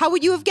Yes. where, how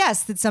would you have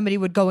guessed that somebody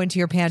would go into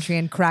your pantry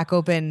and crack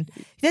open?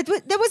 That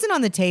wasn't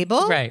on the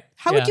table. Right.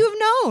 How would Yeah. you have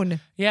known?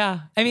 Yeah.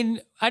 I mean,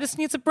 I just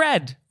need some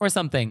bread or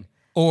something.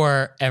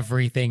 Or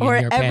everything Or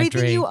in your pantry.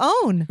 everything you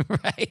own.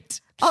 Right.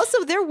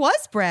 Also, there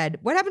was bread.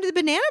 What happened to the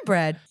banana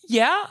bread?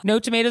 Yeah. No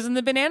tomatoes in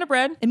the banana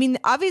bread. I mean,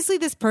 obviously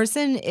this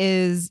person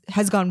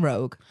has gone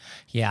rogue.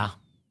 Yeah.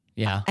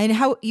 Yeah. And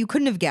how you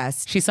couldn't have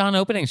guessed. She saw an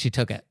opening. She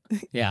took it.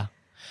 Yeah.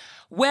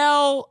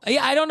 Well,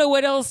 yeah, I don't know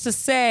what else to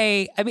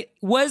say. I mean,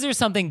 was there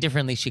something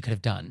differently she could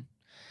have done?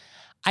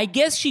 I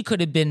guess she could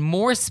have been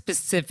more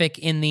specific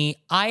in the,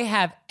 I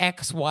have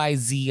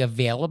XYZ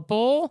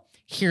available.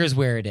 Here's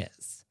where it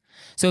is.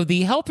 So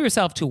the help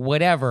yourself to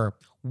whatever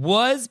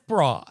was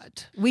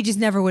broad. We just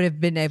never would have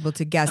been able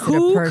to guess that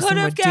Who a person could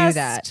have would guessed? do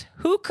that.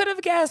 Who could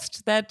have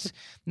guessed that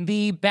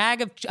the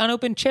bag of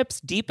unopened chips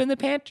deep in the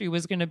pantry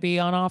was going to be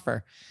on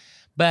offer?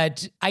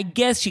 But I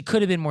guess she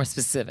could have been more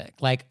specific.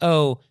 Like,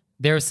 oh,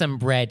 there's some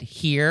bread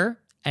here.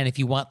 And if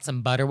you want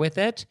some butter with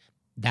it,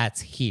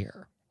 that's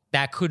here.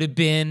 That could have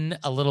been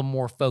a little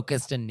more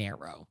focused and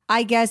narrow.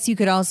 I guess you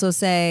could also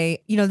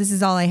say, this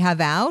is all I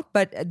have out,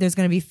 but there's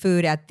going to be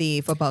food at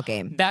the football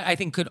game. That I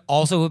think could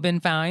also have been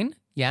fine.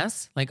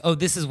 Yes. Like, oh,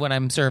 this is what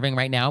I'm serving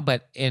right now,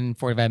 but in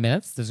 45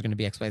 minutes, there's going to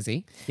be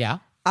XYZ. Yeah.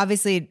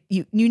 Obviously,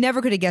 you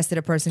never could have guessed that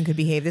a person could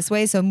behave this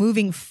way. So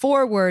moving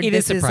forward, It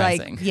is this is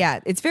surprising.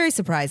 it's very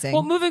surprising.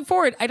 Well, moving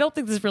forward, I don't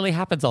think this really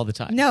happens all the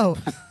time. no.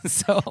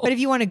 So, But if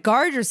you want to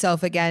guard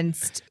yourself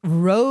against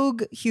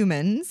rogue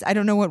humans, I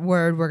don't know what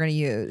word we're going to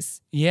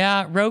use.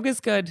 yeah, rogue is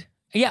good.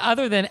 Yeah,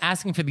 other than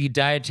asking for the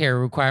dietary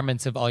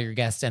requirements of all your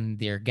guests and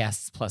their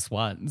guests plus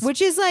ones.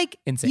 Which is like,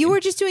 Insane. you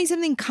were just doing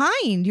something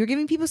kind. You're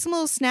giving people some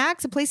little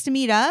snacks, a place to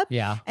meet up.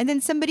 Yeah. And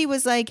then somebody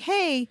was like,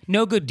 hey,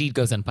 No good deed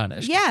goes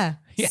unpunished. yeah.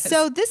 Yes.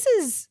 So this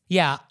is,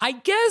 Yeah, I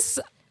guess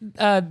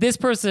this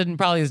person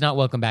probably is not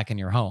welcome back in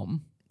your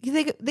home.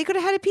 they could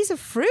have had a piece of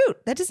fruit.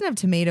 That doesn't have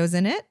tomatoes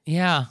in it.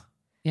 Yeah.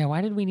 Yeah, why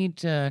did we need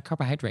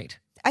carbohydrate?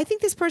 I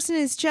think this person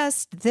is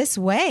just this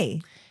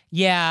way.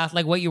 Yeah,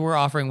 like what you were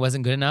offering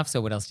wasn't good enough, so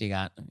what else do you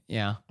got?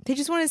 Yeah. They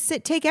just want to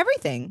take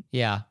everything.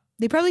 Yeah.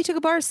 They probably took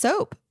a bar of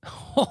soap.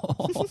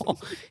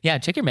 Yeah,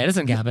 check your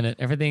medicine cabinet.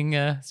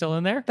 Everything still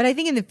in there? But I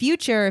think in the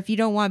future, if you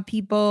don't want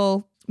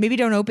people, maybe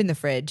don't open the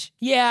fridge.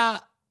 Yeah,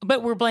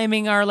 but we're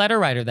blaming our letter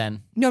writer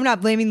then. No, I'm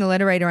not blaming the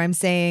letter writer. I'm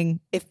saying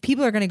if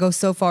people are going to go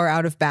so far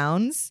out of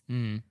bounds,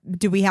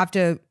 do we have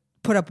to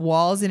put up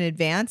walls in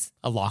advance?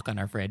 A lock on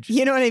our fridge.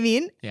 You know what I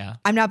mean? Yeah.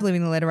 I'm not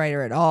blaming the letter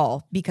writer at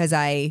all because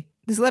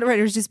this letter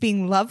writer is just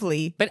being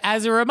lovely. But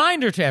as a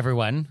reminder to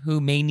everyone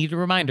who may need a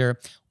reminder,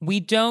 we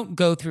don't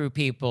go through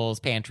people's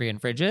pantry and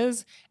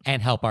fridges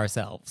and help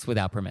ourselves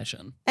without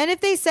permission. And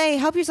if they say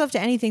help yourself to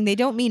anything, they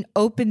don't mean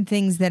open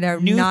things that are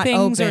New not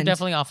things opened. are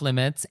definitely off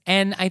limits.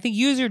 And I think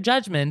use your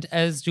judgment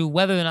as to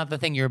whether or not the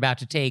thing you're about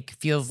to take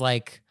feels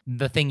like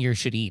the thing you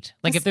should eat.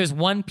 Like if there's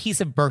one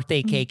piece of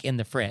birthday cake in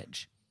the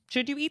fridge,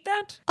 should you eat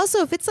that? Also,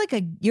 if it's like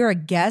you're a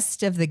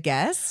guest of the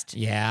guest,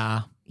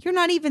 Yeah. you're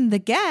not even the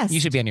guest. You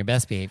should be on your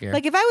best behavior.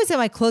 Like if I was at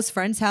my close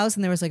friend's house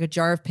and there was like a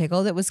jar of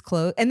pickle that was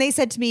closed and they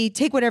said to me,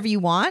 take whatever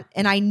you want.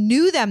 And I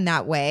knew them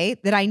that way,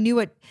 that I knew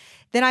it.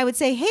 Then I would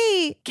say,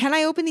 hey, can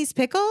I open these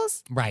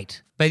pickles?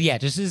 Right. But yeah,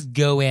 just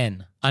go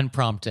in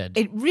unprompted.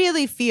 It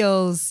really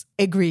feels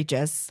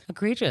egregious.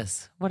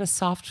 Egregious. What a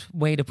soft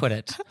way to put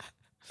it.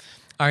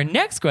 Our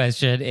next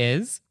question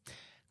is,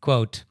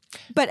 quote,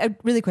 But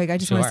really quick, I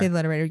just want to Sure. say to the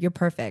letter writer, you're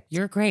perfect.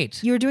 you're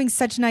great. You're doing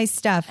such nice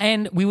stuff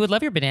And we would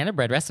love your banana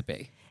bread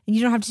recipe. and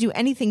you don't have to do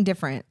anything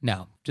different.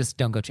 No, just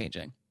don't go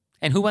changing.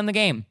 And who won the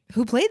game?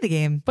 Who played the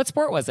game? What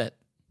sport was it?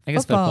 I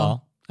guess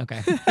Football.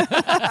 football.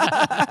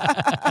 Okay.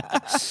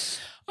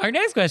 Our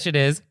next question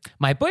is,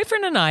 my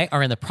boyfriend and I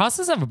are in the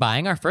process of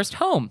buying our first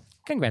home.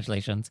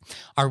 Congratulations.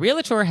 Our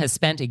realtor has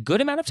spent a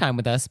good amount of time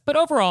with us, but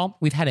overall,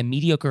 we've had a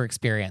mediocre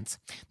experience.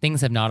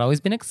 Things have not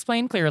always been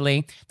explained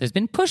clearly. There's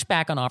been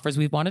pushback on offers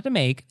we've wanted to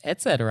make,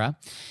 etc.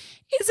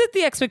 Is it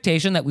the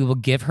expectation that we will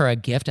give her a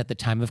gift at the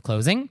time of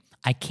closing?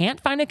 I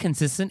can't find a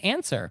consistent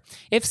answer.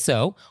 If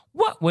so,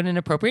 what would an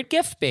appropriate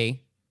gift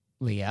be?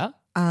 Leah?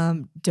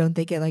 Don't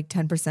they get like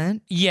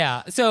 10%?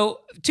 Yeah. So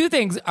two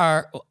things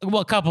are,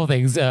 well, a couple of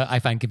things I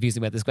find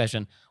confusing about this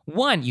question.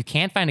 One, you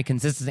can't find a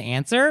consistent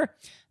answer.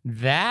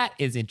 That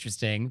is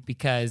interesting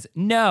because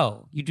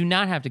no, you do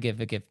not have to give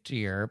a gift to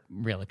your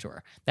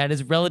realtor. That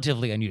is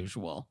relatively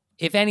unusual.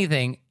 If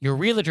anything, your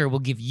realtor will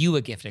give you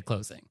a gift at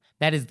closing.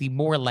 That is the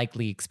more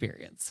likely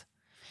experience.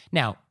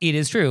 Now, it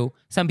is true,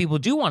 some people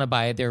do want to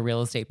buy their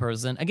real estate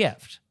person a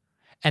gift,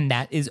 and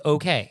that is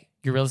okay.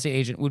 your real estate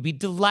agent would be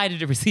delighted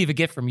to receive a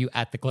gift from you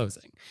at the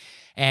closing.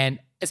 And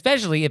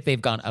especially if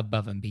they've gone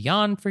above and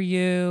beyond for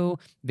you,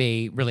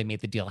 they really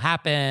made the deal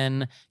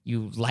happen,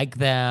 you like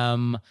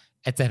them,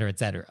 et cetera, et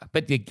cetera.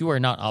 But you are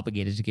not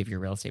obligated to give your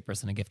real estate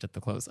person a gift at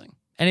the closing.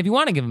 And if you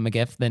want to give them a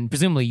gift, then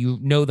presumably you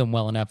know them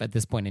well enough at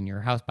this point in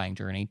your house buying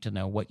journey to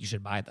know what you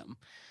should buy them.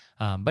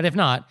 But if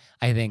not,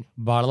 I think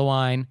bottle of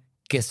wine,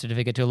 gift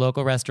certificate to a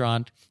local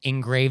restaurant,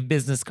 engraved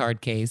business card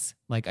case,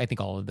 like I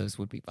think all of those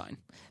would be fine.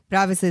 But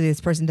obviously this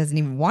person doesn't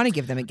even want to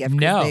give them a gift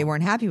because No. they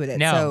weren't happy with it.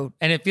 No. So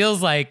And it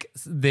feels like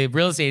the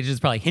real estate agent is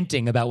probably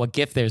hinting about what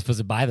gift they're supposed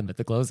to buy them at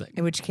the closing.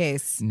 in which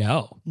case,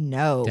 No.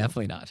 no.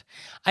 Definitely not.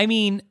 I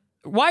mean,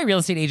 why real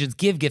estate agents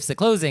give gifts at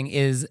closing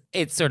is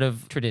it's sort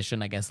of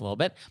tradition, I guess, a little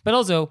bit. But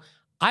also,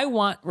 I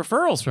want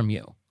referrals from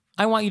you.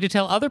 I want you to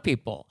tell other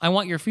people. I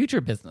want your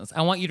future business.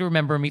 I want you to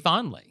remember me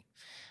fondly.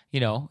 You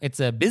know, it's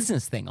a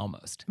business thing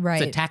almost.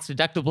 Right. It's a tax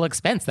deductible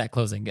expense, that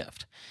closing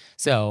gift.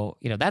 So,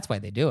 you know, that's why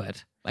they do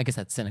it. I guess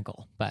that's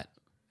cynical, but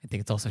I think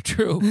it's also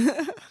true.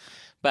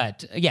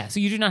 But yeah, so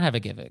you do not have to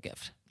give a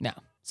gift. No.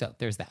 So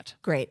there's that.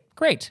 Great.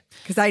 Great.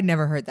 Because I'd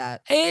never heard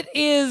that. It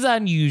is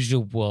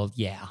unusual,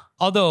 yeah.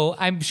 Although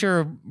I'm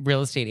sure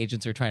real estate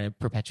agents are trying to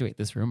perpetuate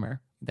this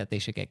rumor that they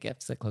should get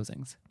gifts at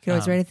closings. You can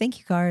always write a thank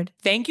you card.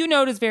 Thank you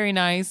note is very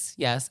nice,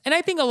 yes. And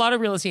I think a lot of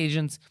real estate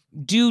agents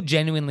do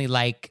genuinely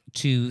like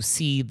to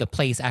see the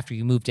place after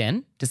you moved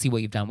in to see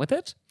what you've done with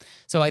it.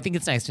 So I think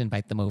it's nice to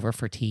invite them over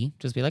for tea.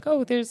 Just be like,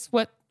 oh, there's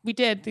what we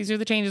did. These are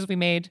the changes we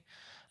made.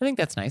 I think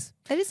that's nice.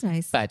 That is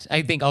nice. But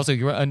I think also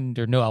you're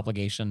under no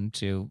obligation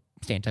to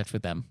stay in touch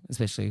with them,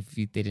 especially if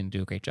they didn't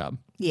do a great job.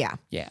 Yeah.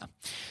 Yeah.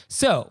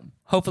 So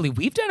hopefully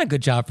we've done a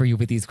good job for you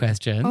with these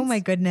questions. Oh my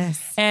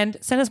goodness. And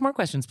send us more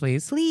questions,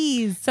 please.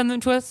 Please. Send them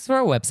to us through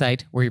our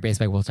website,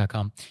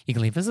 worryourbasedbywolves.com. You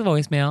can leave us a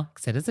voicemail,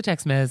 send us a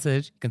text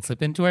message, you can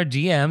slip into our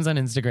DMs on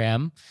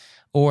Instagram,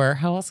 or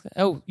how else?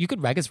 Oh, you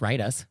could write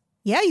us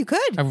Yeah, you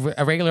could.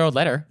 a regular old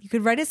letter. You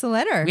could write us a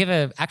letter. We have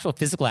an actual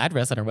physical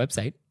address on our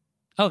website.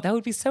 Oh, that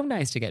would be so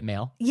nice to get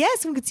mail.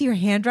 Yes, we could see your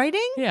handwriting.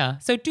 Yeah.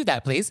 So do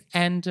that, please.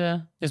 And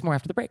there's more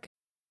after the break.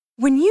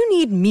 When you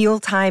need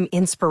mealtime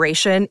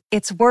inspiration,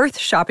 it's worth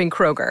shopping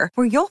Kroger,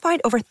 where you'll find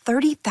over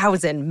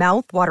 30,000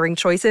 mouth-watering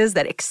choices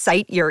that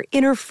excite your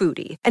inner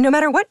foodie. And no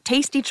matter what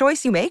tasty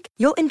choice you make,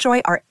 you'll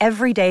enjoy our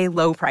everyday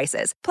low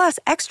prices, plus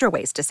extra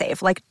ways to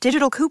save, like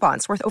digital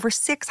coupons worth over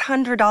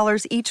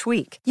 $600 each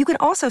week. You can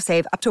also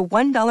save up to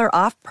 $1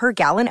 off per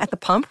gallon at the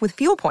pump with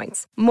fuel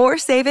points. More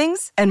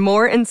savings and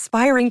more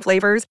inspiring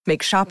flavors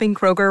make shopping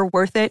Kroger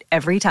worth it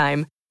every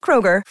time.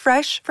 Kroger,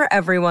 fresh for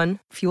everyone.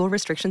 Fuel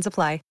restrictions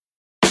apply.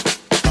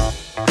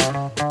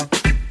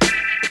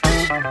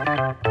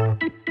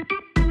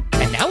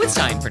 And now it's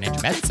time for an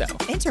intermezzo.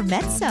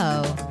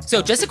 Intermezzo.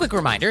 So just a quick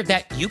reminder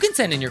that you can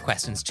send in your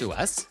questions to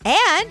us.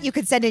 And you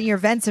could send in your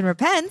vents and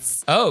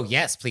repents. Oh,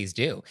 yes, please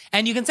do.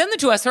 And you can send them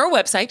to us through our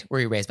website,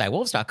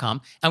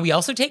 worryourbasedbywolves.com. And we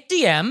also take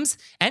DMs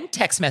and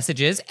text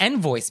messages and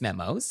voice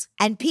memos.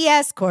 And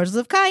P.S. Cordials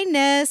of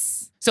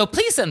kindness. So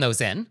please send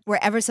those in. We're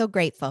ever so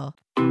grateful.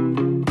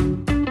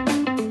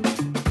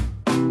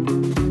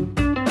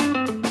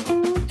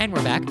 And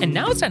we're back. And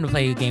now it's time to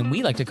play a game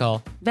we like to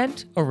call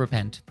Vent or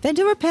Repent, Vent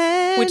or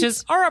repent. which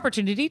is our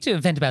opportunity to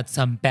vent about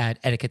some bad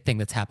etiquette thing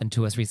that's happened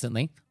to us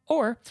recently.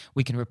 Or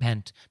we can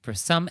repent for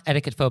some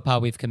etiquette faux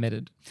pas we've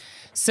committed.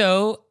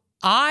 So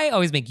I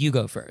always make you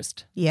go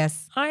first.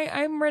 Yes.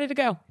 I'm ready to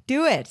go.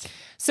 Do it.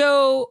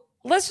 So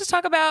let's just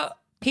talk about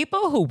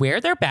people who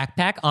wear their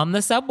backpack on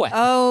the subway.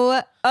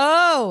 Oh.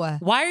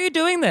 Why are you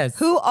doing this?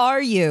 Who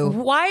are you?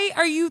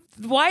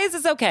 Why is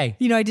this okay?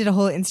 You know, I did a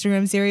whole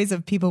Instagram series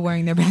of people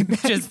wearing their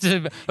backpacks. Just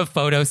a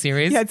photo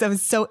series? Yes, I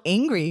was so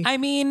angry. I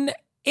mean,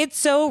 it's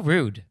so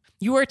rude.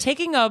 You are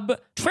taking up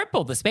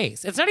triple the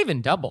space. It's not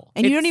even double.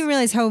 And you don't It's- even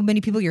realize how many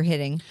people you're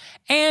hitting.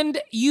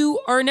 And you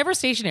are never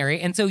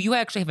stationary. And so you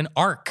actually have an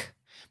arc.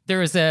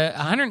 There is a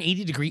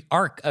 180-degree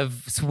arc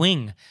of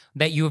swing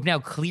that you have now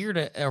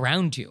cleared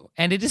around you.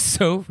 And it is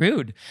so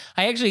rude.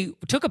 I actually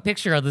took a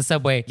picture of the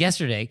subway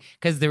yesterday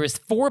because there was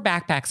 4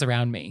 backpacks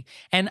around me.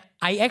 And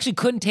I actually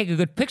couldn't take a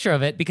good picture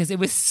of it because it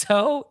was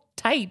so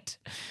tight.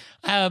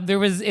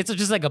 It's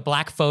just like a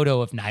black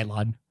photo of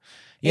nylon.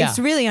 Yeah. It's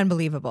really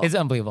unbelievable. It's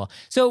unbelievable.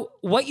 So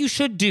what you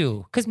should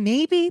do, because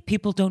maybe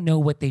people don't know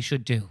what they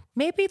should do.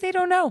 Maybe they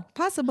don't know.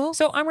 possible.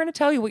 So I'm going to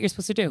tell you what you're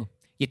supposed to do.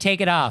 You take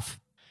it off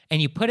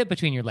and you put it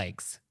between your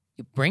legs.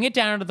 You bring it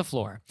down to the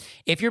floor.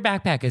 If your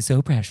backpack is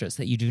so precious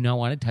that you do not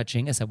want it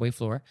touching a subway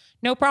floor,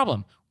 no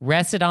problem.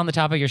 Rest it on the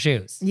top of your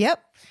shoes.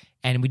 Yep.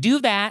 And we do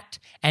that.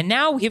 And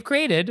now we've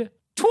created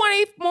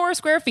 20 more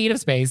square feet of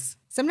space.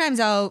 Sometimes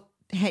I'll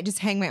just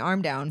hang my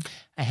arm down.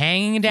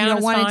 Hanging down You don't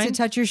is want fine. it to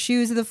touch your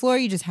shoes to the floor.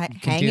 You just hang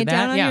can do it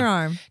down that, on yeah. your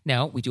arm.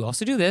 Now, we do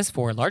also do this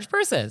for large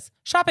purses,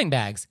 shopping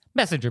bags,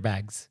 messenger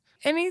bags,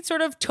 any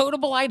sort of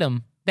toteable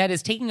item that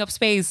is taking up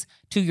space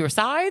to your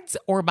sides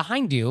or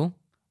behind you,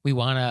 we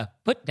want to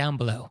put down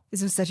below.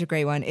 This was such a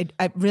great one. It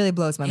really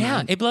blows my Yeah,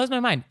 mind. it blows my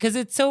mind because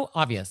it's so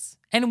obvious.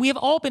 And we have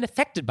all been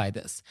affected by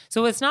this.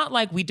 So it's not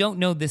like we don't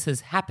know this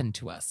has happened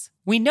to us.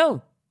 We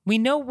know We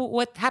know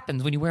what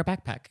happens when you wear a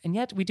backpack, and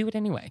yet we do it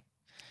anyway.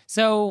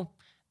 So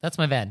that's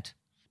my vent.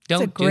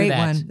 Don't a great do that.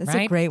 one. That's a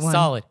right? great one.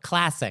 Solid.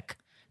 Classic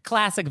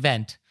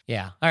vent.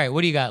 Yeah. All right.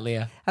 What do you got,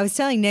 Leah? I was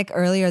telling Nick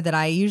earlier that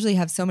I usually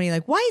have so many,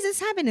 like, why has this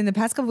happened? In the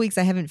past couple weeks,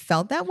 I haven't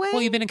felt that way.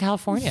 Well, you've been in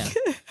California.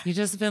 You've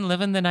just been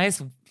living the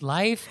nice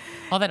life.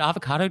 All that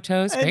avocado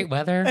toast, great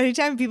weather.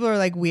 Anytime people are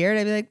like weird,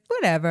 I'd be like,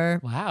 whatever.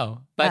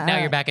 Wow. But now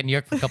you're back in New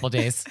York for a couple of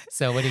days.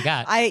 So what do you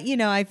got?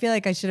 I feel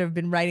like I should have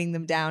been writing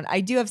them down.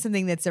 I do have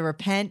something that's a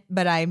repent,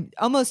 but I'm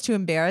almost too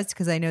embarrassed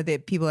because I know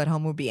that people at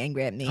home will be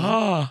angry at me.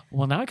 Oh,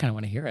 well, now I kind of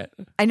want to hear it.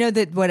 I know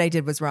that what I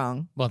did was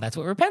wrong, Well, that's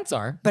what repents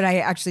are. but I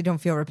actually don't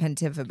feel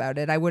repentive about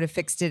it. I would have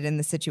fixed it in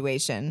the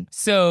situation.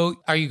 So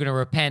are you going to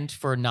repent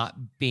for not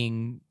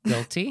being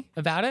guilty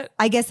about it?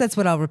 I guess that's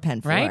what I'll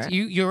repent for. Right?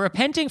 You're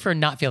repenting for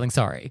not feeling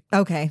sorry.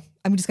 Okay.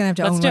 I'm just going to have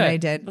to Let's own do what it. I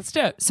did. Let's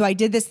do it. So I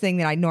did this thing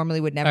that I normally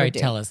would never All right, do.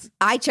 tell us.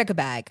 I check a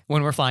bag.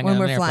 When we're flying When on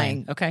we're an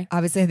airplane. flying. Okay.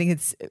 Obviously, I think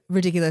it's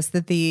ridiculous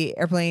that the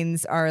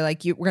airplanes are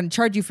like, we're going to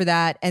charge you for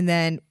that. And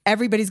then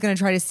everybody's going to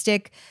try to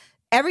stick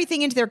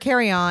everything into their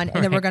carry-on.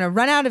 And then we're going to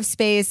run out of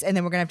space. And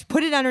then we're going to have to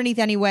put it underneath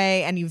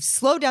anyway. And you've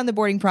slowed down the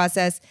boarding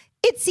process.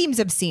 It seems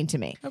obscene to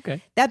me.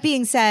 Okay. That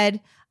being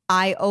said,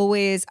 I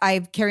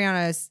carry on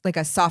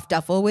a soft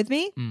duffel with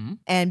me. Mm-hmm.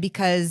 And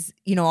because,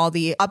 all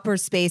the upper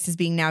space is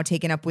being now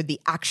taken up with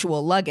the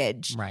actual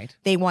luggage, Right.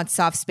 they want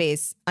soft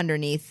space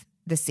underneath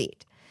the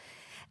seat.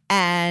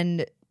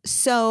 And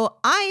so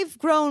I've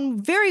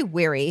grown very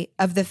weary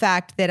of the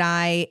fact that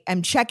I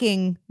am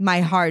checking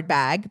my hard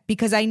bag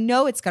because I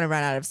know it's going to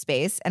run out of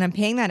space and I'm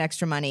paying that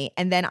extra money.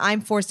 And then I'm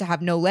forced to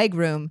have no leg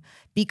room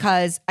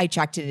because I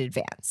checked in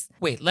advance.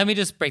 Wait, let me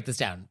just break this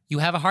down. You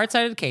have a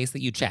hard-sided case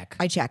that you check.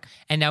 I check.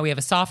 And now we have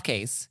a soft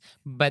case,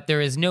 but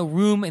there is no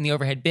room in the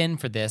overhead bin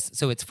for this,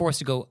 so it's forced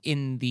to go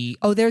in the...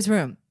 Oh, there's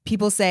room.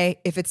 People say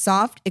if it's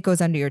soft, it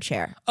goes under your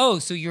chair. Oh,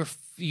 so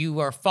you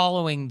are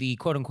following the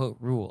quote-unquote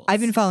rules. I've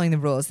been following the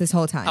rules this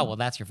whole time. Oh, well,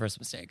 that's your first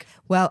mistake.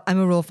 Well, I'm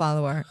a rule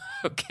follower.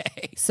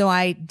 Okay. So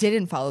I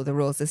didn't follow the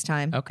rules this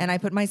time. Okay. And I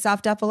put my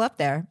soft duffel up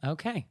there.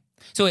 Okay.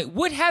 So it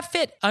would have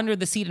fit under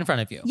the seat in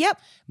front of you. Yep.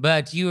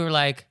 But you were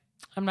like,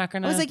 I'm not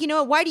going to... I was like, you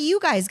know what? Why do you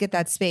guys get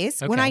that space?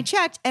 When Okay. I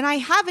checked, and I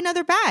have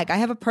another bag. I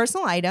have a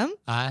personal item.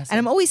 I see. And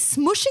I'm always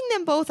smushing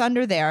them both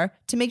under there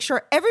to make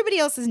sure everybody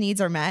else's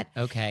needs are met.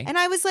 Okay. And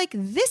I was like,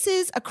 this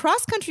is a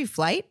cross-country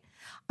flight.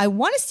 I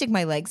want to stick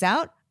my legs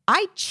out.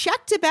 I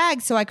checked a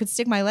bag so I could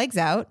stick my legs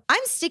out.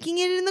 I'm sticking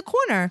it in the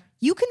corner.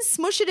 You can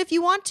smush it if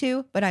you want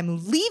to, but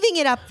I'm leaving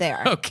it up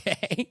there.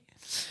 Okay.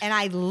 And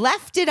I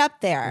left it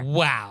up there.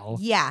 Wow.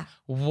 Yeah.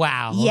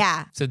 Wow.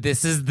 Yeah. So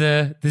this is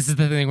the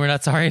thing we're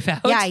not sorry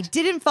about? Yeah, I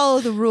didn't follow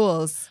the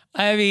rules.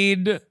 I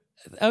mean,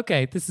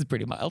 okay, this is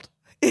pretty mild.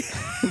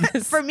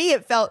 For me,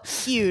 it felt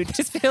huge.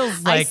 This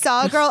feels I like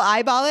saw a girl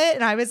eyeball it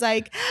and I was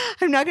like,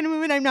 I'm not going to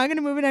move it. I'm not going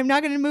to move it. I'm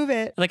not going to move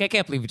it. I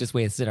can't believe we just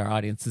wasted our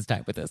audience's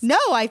time with this. No,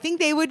 I think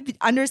they would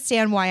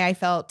understand why I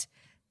felt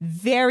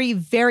very,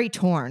 very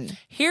torn.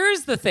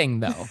 Here's the thing,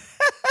 though.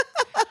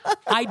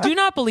 I do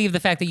not believe the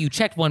fact that you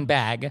checked one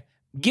bag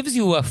gives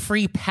you a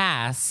free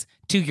pass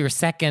to your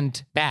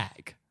second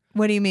bag.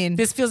 What do you mean?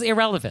 This feels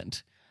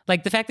irrelevant.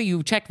 Like the fact that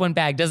you checked one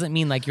bag doesn't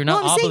mean like you're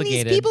not I'm saying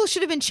obligated. these people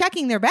should have been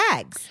checking their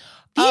bags.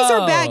 These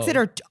are bags that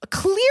are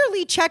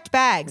clearly checked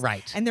bags.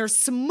 Right. And they're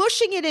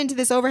smushing it into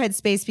this overhead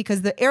space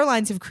because the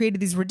airlines have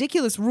created these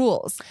ridiculous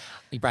rules.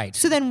 Right.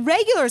 So then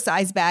regular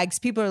size bags,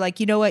 people are like,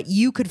 you know what?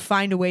 You could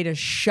find a way to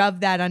shove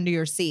that under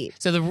your seat.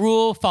 So the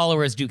rule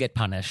followers do get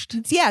punished.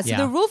 Yeah, so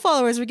the rule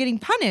followers are getting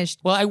punished.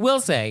 Well, I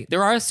will say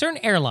there are certain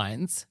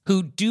airlines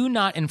who do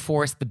not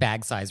enforce the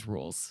bag size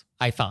rules,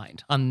 I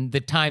find, on the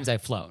times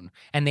I've flown.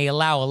 And they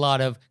allow a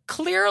lot of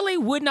clearly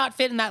would not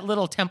fit in that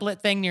little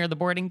template thing near the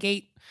boarding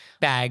gate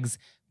bags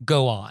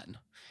go on.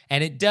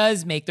 And it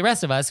does make the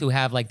rest of us who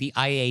have like the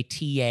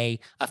IATA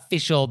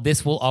official,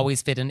 this will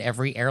always fit in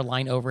every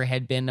airline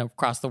overhead bin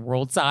across the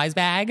world size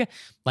bag,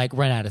 like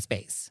run out of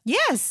space.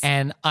 Yes.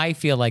 And I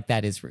feel like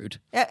that is rude.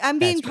 I'm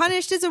being That's true.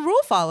 punished as a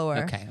rule follower.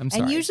 Okay, I'm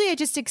sorry. And usually I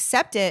just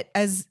accept it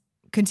as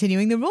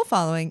continuing the rule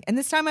following. And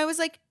this time I was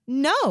like,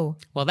 no.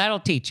 Well, that'll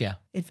teach you.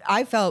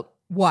 I felt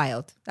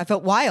wild. I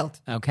felt wild.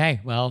 Okay,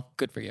 well,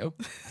 good for you.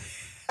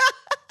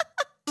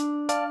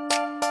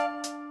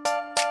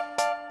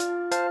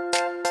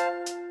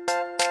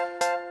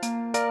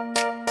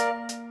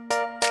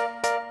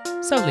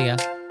 So, Leah,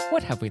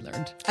 what have we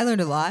learned? I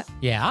learned a lot.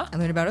 Yeah? I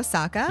learned about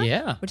Osaka.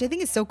 Yeah. Which I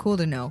think is so cool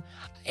to know.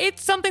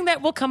 It's something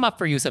that will come up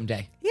for you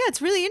someday. Yeah,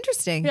 it's really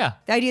interesting. Yeah.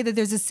 The idea that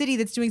there's a city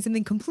that's doing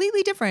something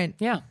completely different.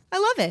 Yeah. I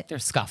love it. They're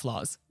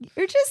scofflaws.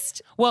 You're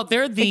just Well,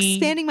 they're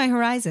expanding my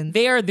horizons.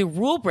 they are the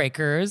rule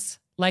breakers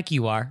like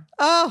you are.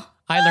 Oh,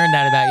 I learned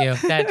that about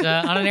you, that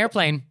on an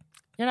airplane,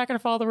 you're not going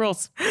to follow the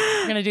rules.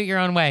 You're going to do it your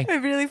own way. I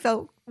really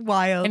felt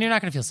wild. And you're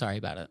not going to feel sorry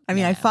about it. I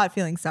mean, I Yeah. fought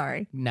feeling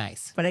sorry,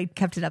 Nice. but I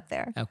kept it up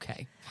there.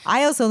 Okay.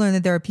 I also learned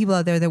that there are people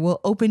out there that will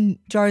open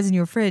jars in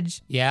your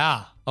fridge.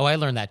 Yeah. Oh, I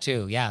learned that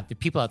too. Yeah. The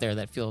people out there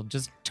that feel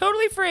just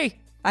totally free.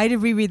 I had to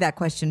reread that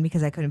question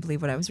because I couldn't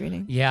believe what I was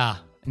reading. Yeah.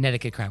 an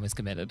etiquette crime was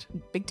committed.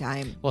 Big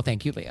time. Well,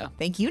 thank you, Leah.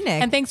 Thank you,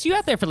 Nick. And thanks to you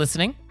out there for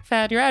listening. If I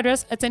had your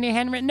address, I'd send you a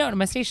handwritten note in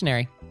my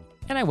stationery.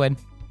 And I would.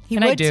 he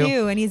and I would do.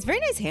 too, and he has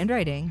very nice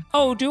handwriting.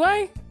 Oh, do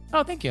I?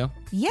 Oh, thank you.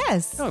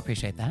 Yes. I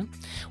appreciate that.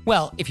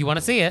 Well, if you want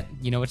to see it,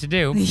 you know what to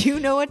do. You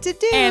know what to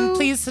do. And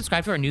please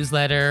subscribe to our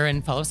newsletter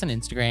and follow us on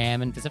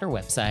Instagram and visit our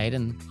website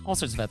and all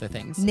sorts of other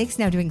things. Nick's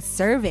now doing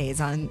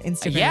surveys on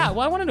Instagram. Yeah,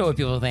 well, I want to know what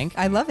people think.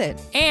 I love it.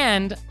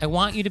 And I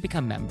want you to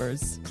become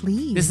members.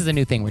 Please. This is a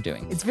new thing we're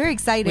doing. It's very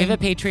exciting. We have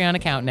a Patreon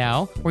account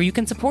now where you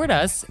can support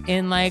us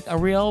in like a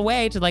real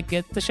way to like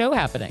get the show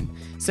happening.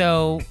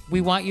 So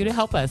we want you to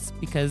help us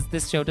because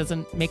this show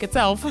doesn't make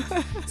itself.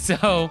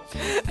 So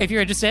if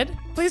you're interested,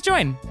 please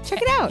join.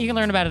 Check it out. You can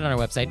learn about it on our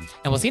website.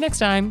 And we'll see you next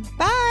time.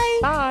 Bye.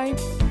 Bye.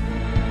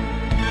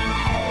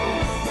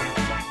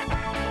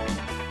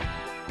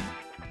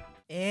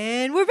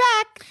 And we're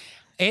back.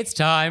 It's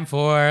time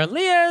for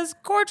Leah's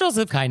Cordials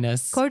of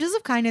Kindness. Cordials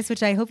of kindness,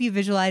 which I hope you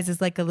visualize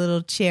as like a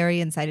little cherry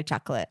inside a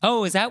chocolate.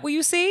 Oh, is that what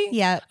you see?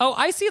 Yeah. Oh,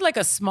 I see like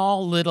a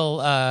small little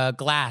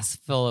glass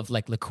full of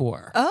like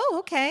liqueur. Oh,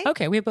 okay.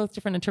 Okay, we have both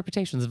different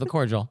interpretations of a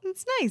cordial.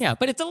 It's nice. Yeah,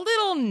 but it's a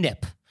little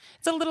nip.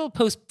 It's a little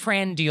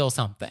post-prandial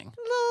something.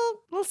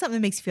 A little something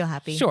that makes you feel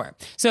happy. Sure.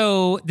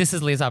 So this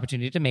is Leah's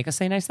opportunity to make us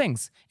say nice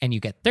things. And you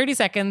get 30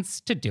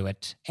 seconds to do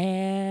it.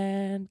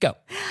 And go.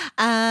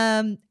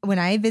 When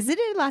I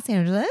visited Los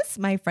Angeles,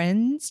 my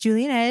friends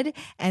Julie and Ed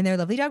and their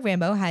lovely dog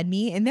Rambo had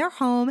me in their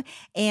home.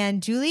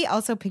 And Julie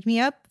also picked me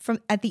up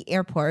at the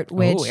airport,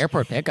 which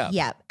airport pickup.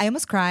 Yeah, I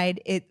almost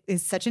cried. It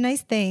is such a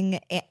nice thing.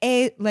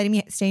 Letting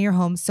me stay in your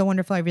home, so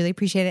wonderful. I really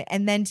appreciate it.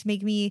 And then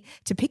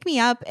to pick me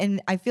up,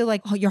 and I feel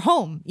like you're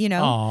home. You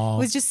know, Aww. It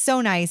was just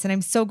so nice, and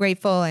I'm so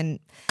grateful and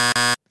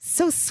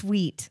so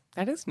sweet.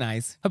 That is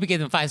nice. Hope you gave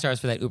them 5 stars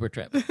for that Uber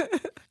trip.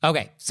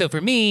 Okay, so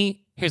for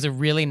me, here's a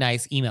really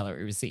nice email that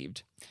we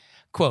received.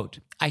 Quote,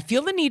 I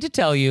feel the need to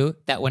tell you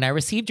that when I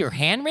received your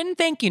handwritten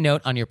thank you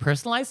note on your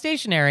personalized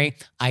stationery,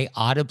 I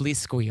audibly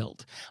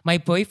squealed. My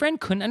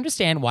boyfriend couldn't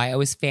understand why I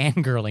was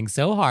fangirling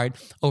so hard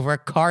over a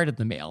card in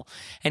the mail.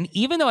 And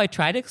even though I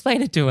tried to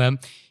explain it to him,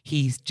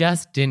 he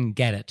just didn't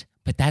get it.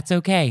 But that's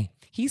okay.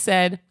 He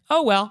said,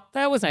 oh, well,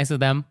 that was nice of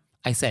them.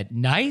 I said,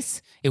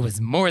 nice? It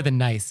was more than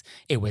nice.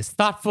 It was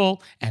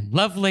thoughtful and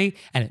lovely,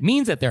 and it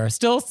means that there are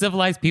still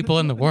civilized people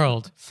in the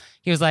world.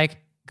 He was like,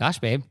 gosh,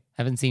 babe,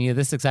 haven't seen you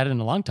this excited in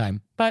a long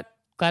time, but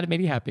glad it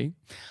made you happy.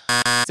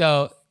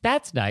 So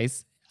that's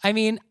nice. I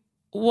mean,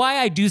 why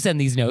I do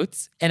send these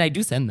notes, and I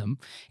do send them,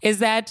 is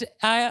that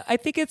I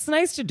think it's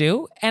nice to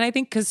do. And I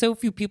think because so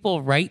few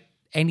people write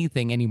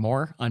anything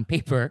anymore on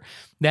paper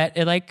that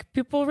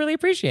people really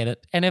appreciate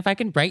it. And if I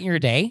can brighten your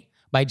day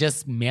by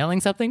just mailing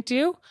something to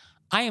you,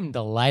 I am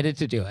delighted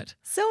to do it.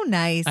 So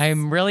nice.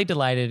 I'm really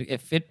delighted.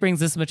 If it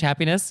brings this much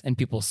happiness and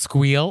people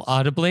squeal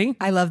audibly,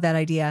 I love that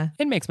idea.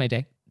 it makes my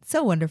day.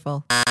 So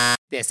wonderful.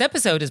 This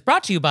episode is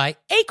brought to you by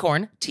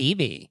Acorn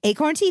TV.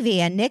 Acorn TV.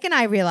 And Nick and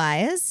I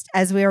realized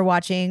as we were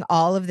watching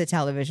all of the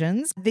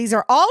televisions, these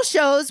are all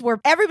shows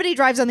where everybody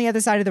drives on the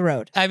other side of the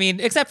road. I mean,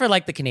 except for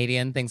like the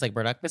Canadian things like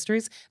Murdoch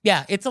Mysteries.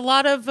 Yeah, it's a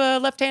lot of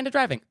left-handed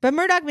driving. But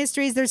Murdoch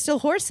Mysteries, there's still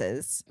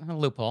horses. A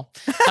loophole.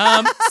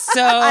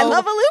 I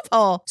love a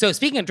loophole. So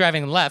speaking of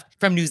driving left,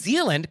 from New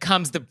Zealand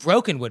comes the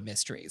Brokenwood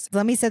Mysteries.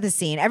 Let me set the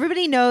scene.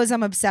 Everybody knows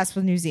I'm obsessed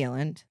with New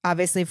Zealand,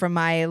 obviously from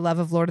my love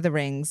of Lord of the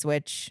Rings,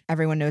 which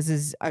everyone knows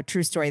is a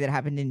true story that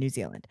happened in New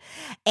Zealand.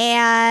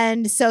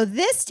 And so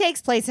this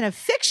takes place in a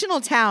fictional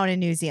town in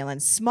New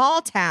Zealand,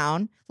 small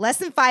town, less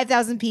than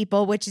 5,000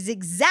 people, which is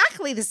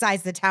exactly the size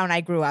of the town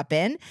I grew up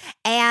in.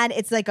 And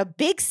it's like a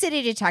big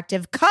city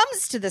detective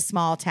comes to the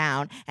small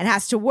town and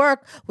has to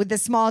work with the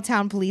small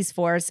town police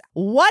force.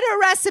 What a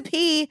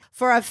recipe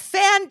for a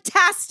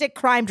fantastic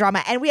crime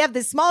drama. And we have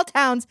the small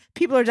towns,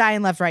 people are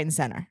dying left, right, and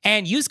center.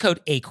 And use code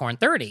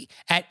ACORN30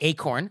 at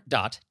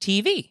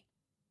acorn.tv.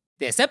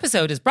 This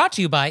episode is brought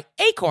to you by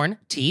Acorn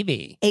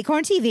TV.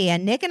 Acorn TV.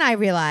 And Nick and I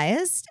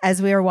realized as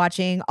we were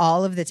watching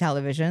all of the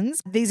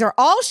televisions, these are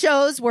all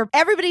shows where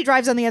everybody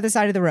drives on the other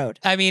side of the road.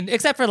 I mean,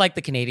 except for like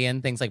the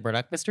Canadian things like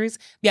Murdoch Mysteries.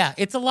 Yeah,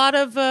 it's a lot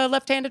of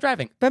left-handed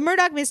driving. But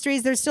Murdoch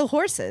Mysteries, there's still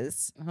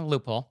horses. A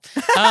loophole.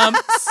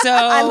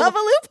 I love a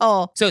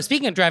loophole. So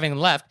speaking of driving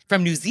left,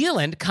 from New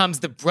Zealand comes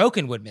the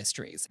Brokenwood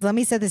Mysteries. Let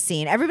me set the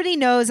scene. Everybody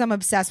knows I'm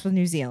obsessed with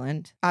New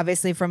Zealand,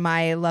 obviously from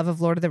my love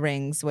of Lord of the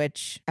Rings,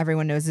 which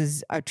everyone knows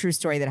is a true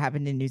story that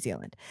happened in New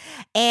Zealand.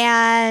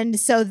 And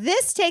so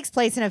this takes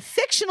place in a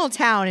fictional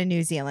town in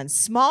New Zealand,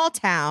 small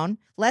town,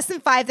 less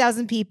than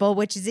 5,000 people,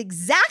 which is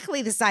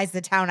exactly the size of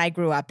the town I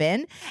grew up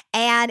in.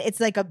 And it's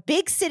like a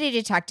big city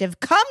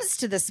detective comes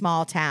to the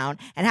small town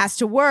and has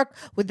to work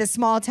with the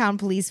small town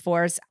police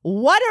force.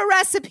 What a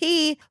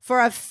recipe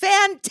for a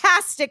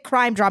fantastic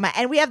crime drama.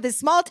 And we have the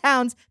small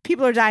towns,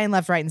 people are dying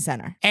left, right, and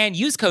center. And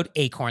use code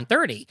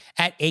ACORN30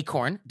 at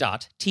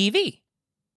acorn.tv.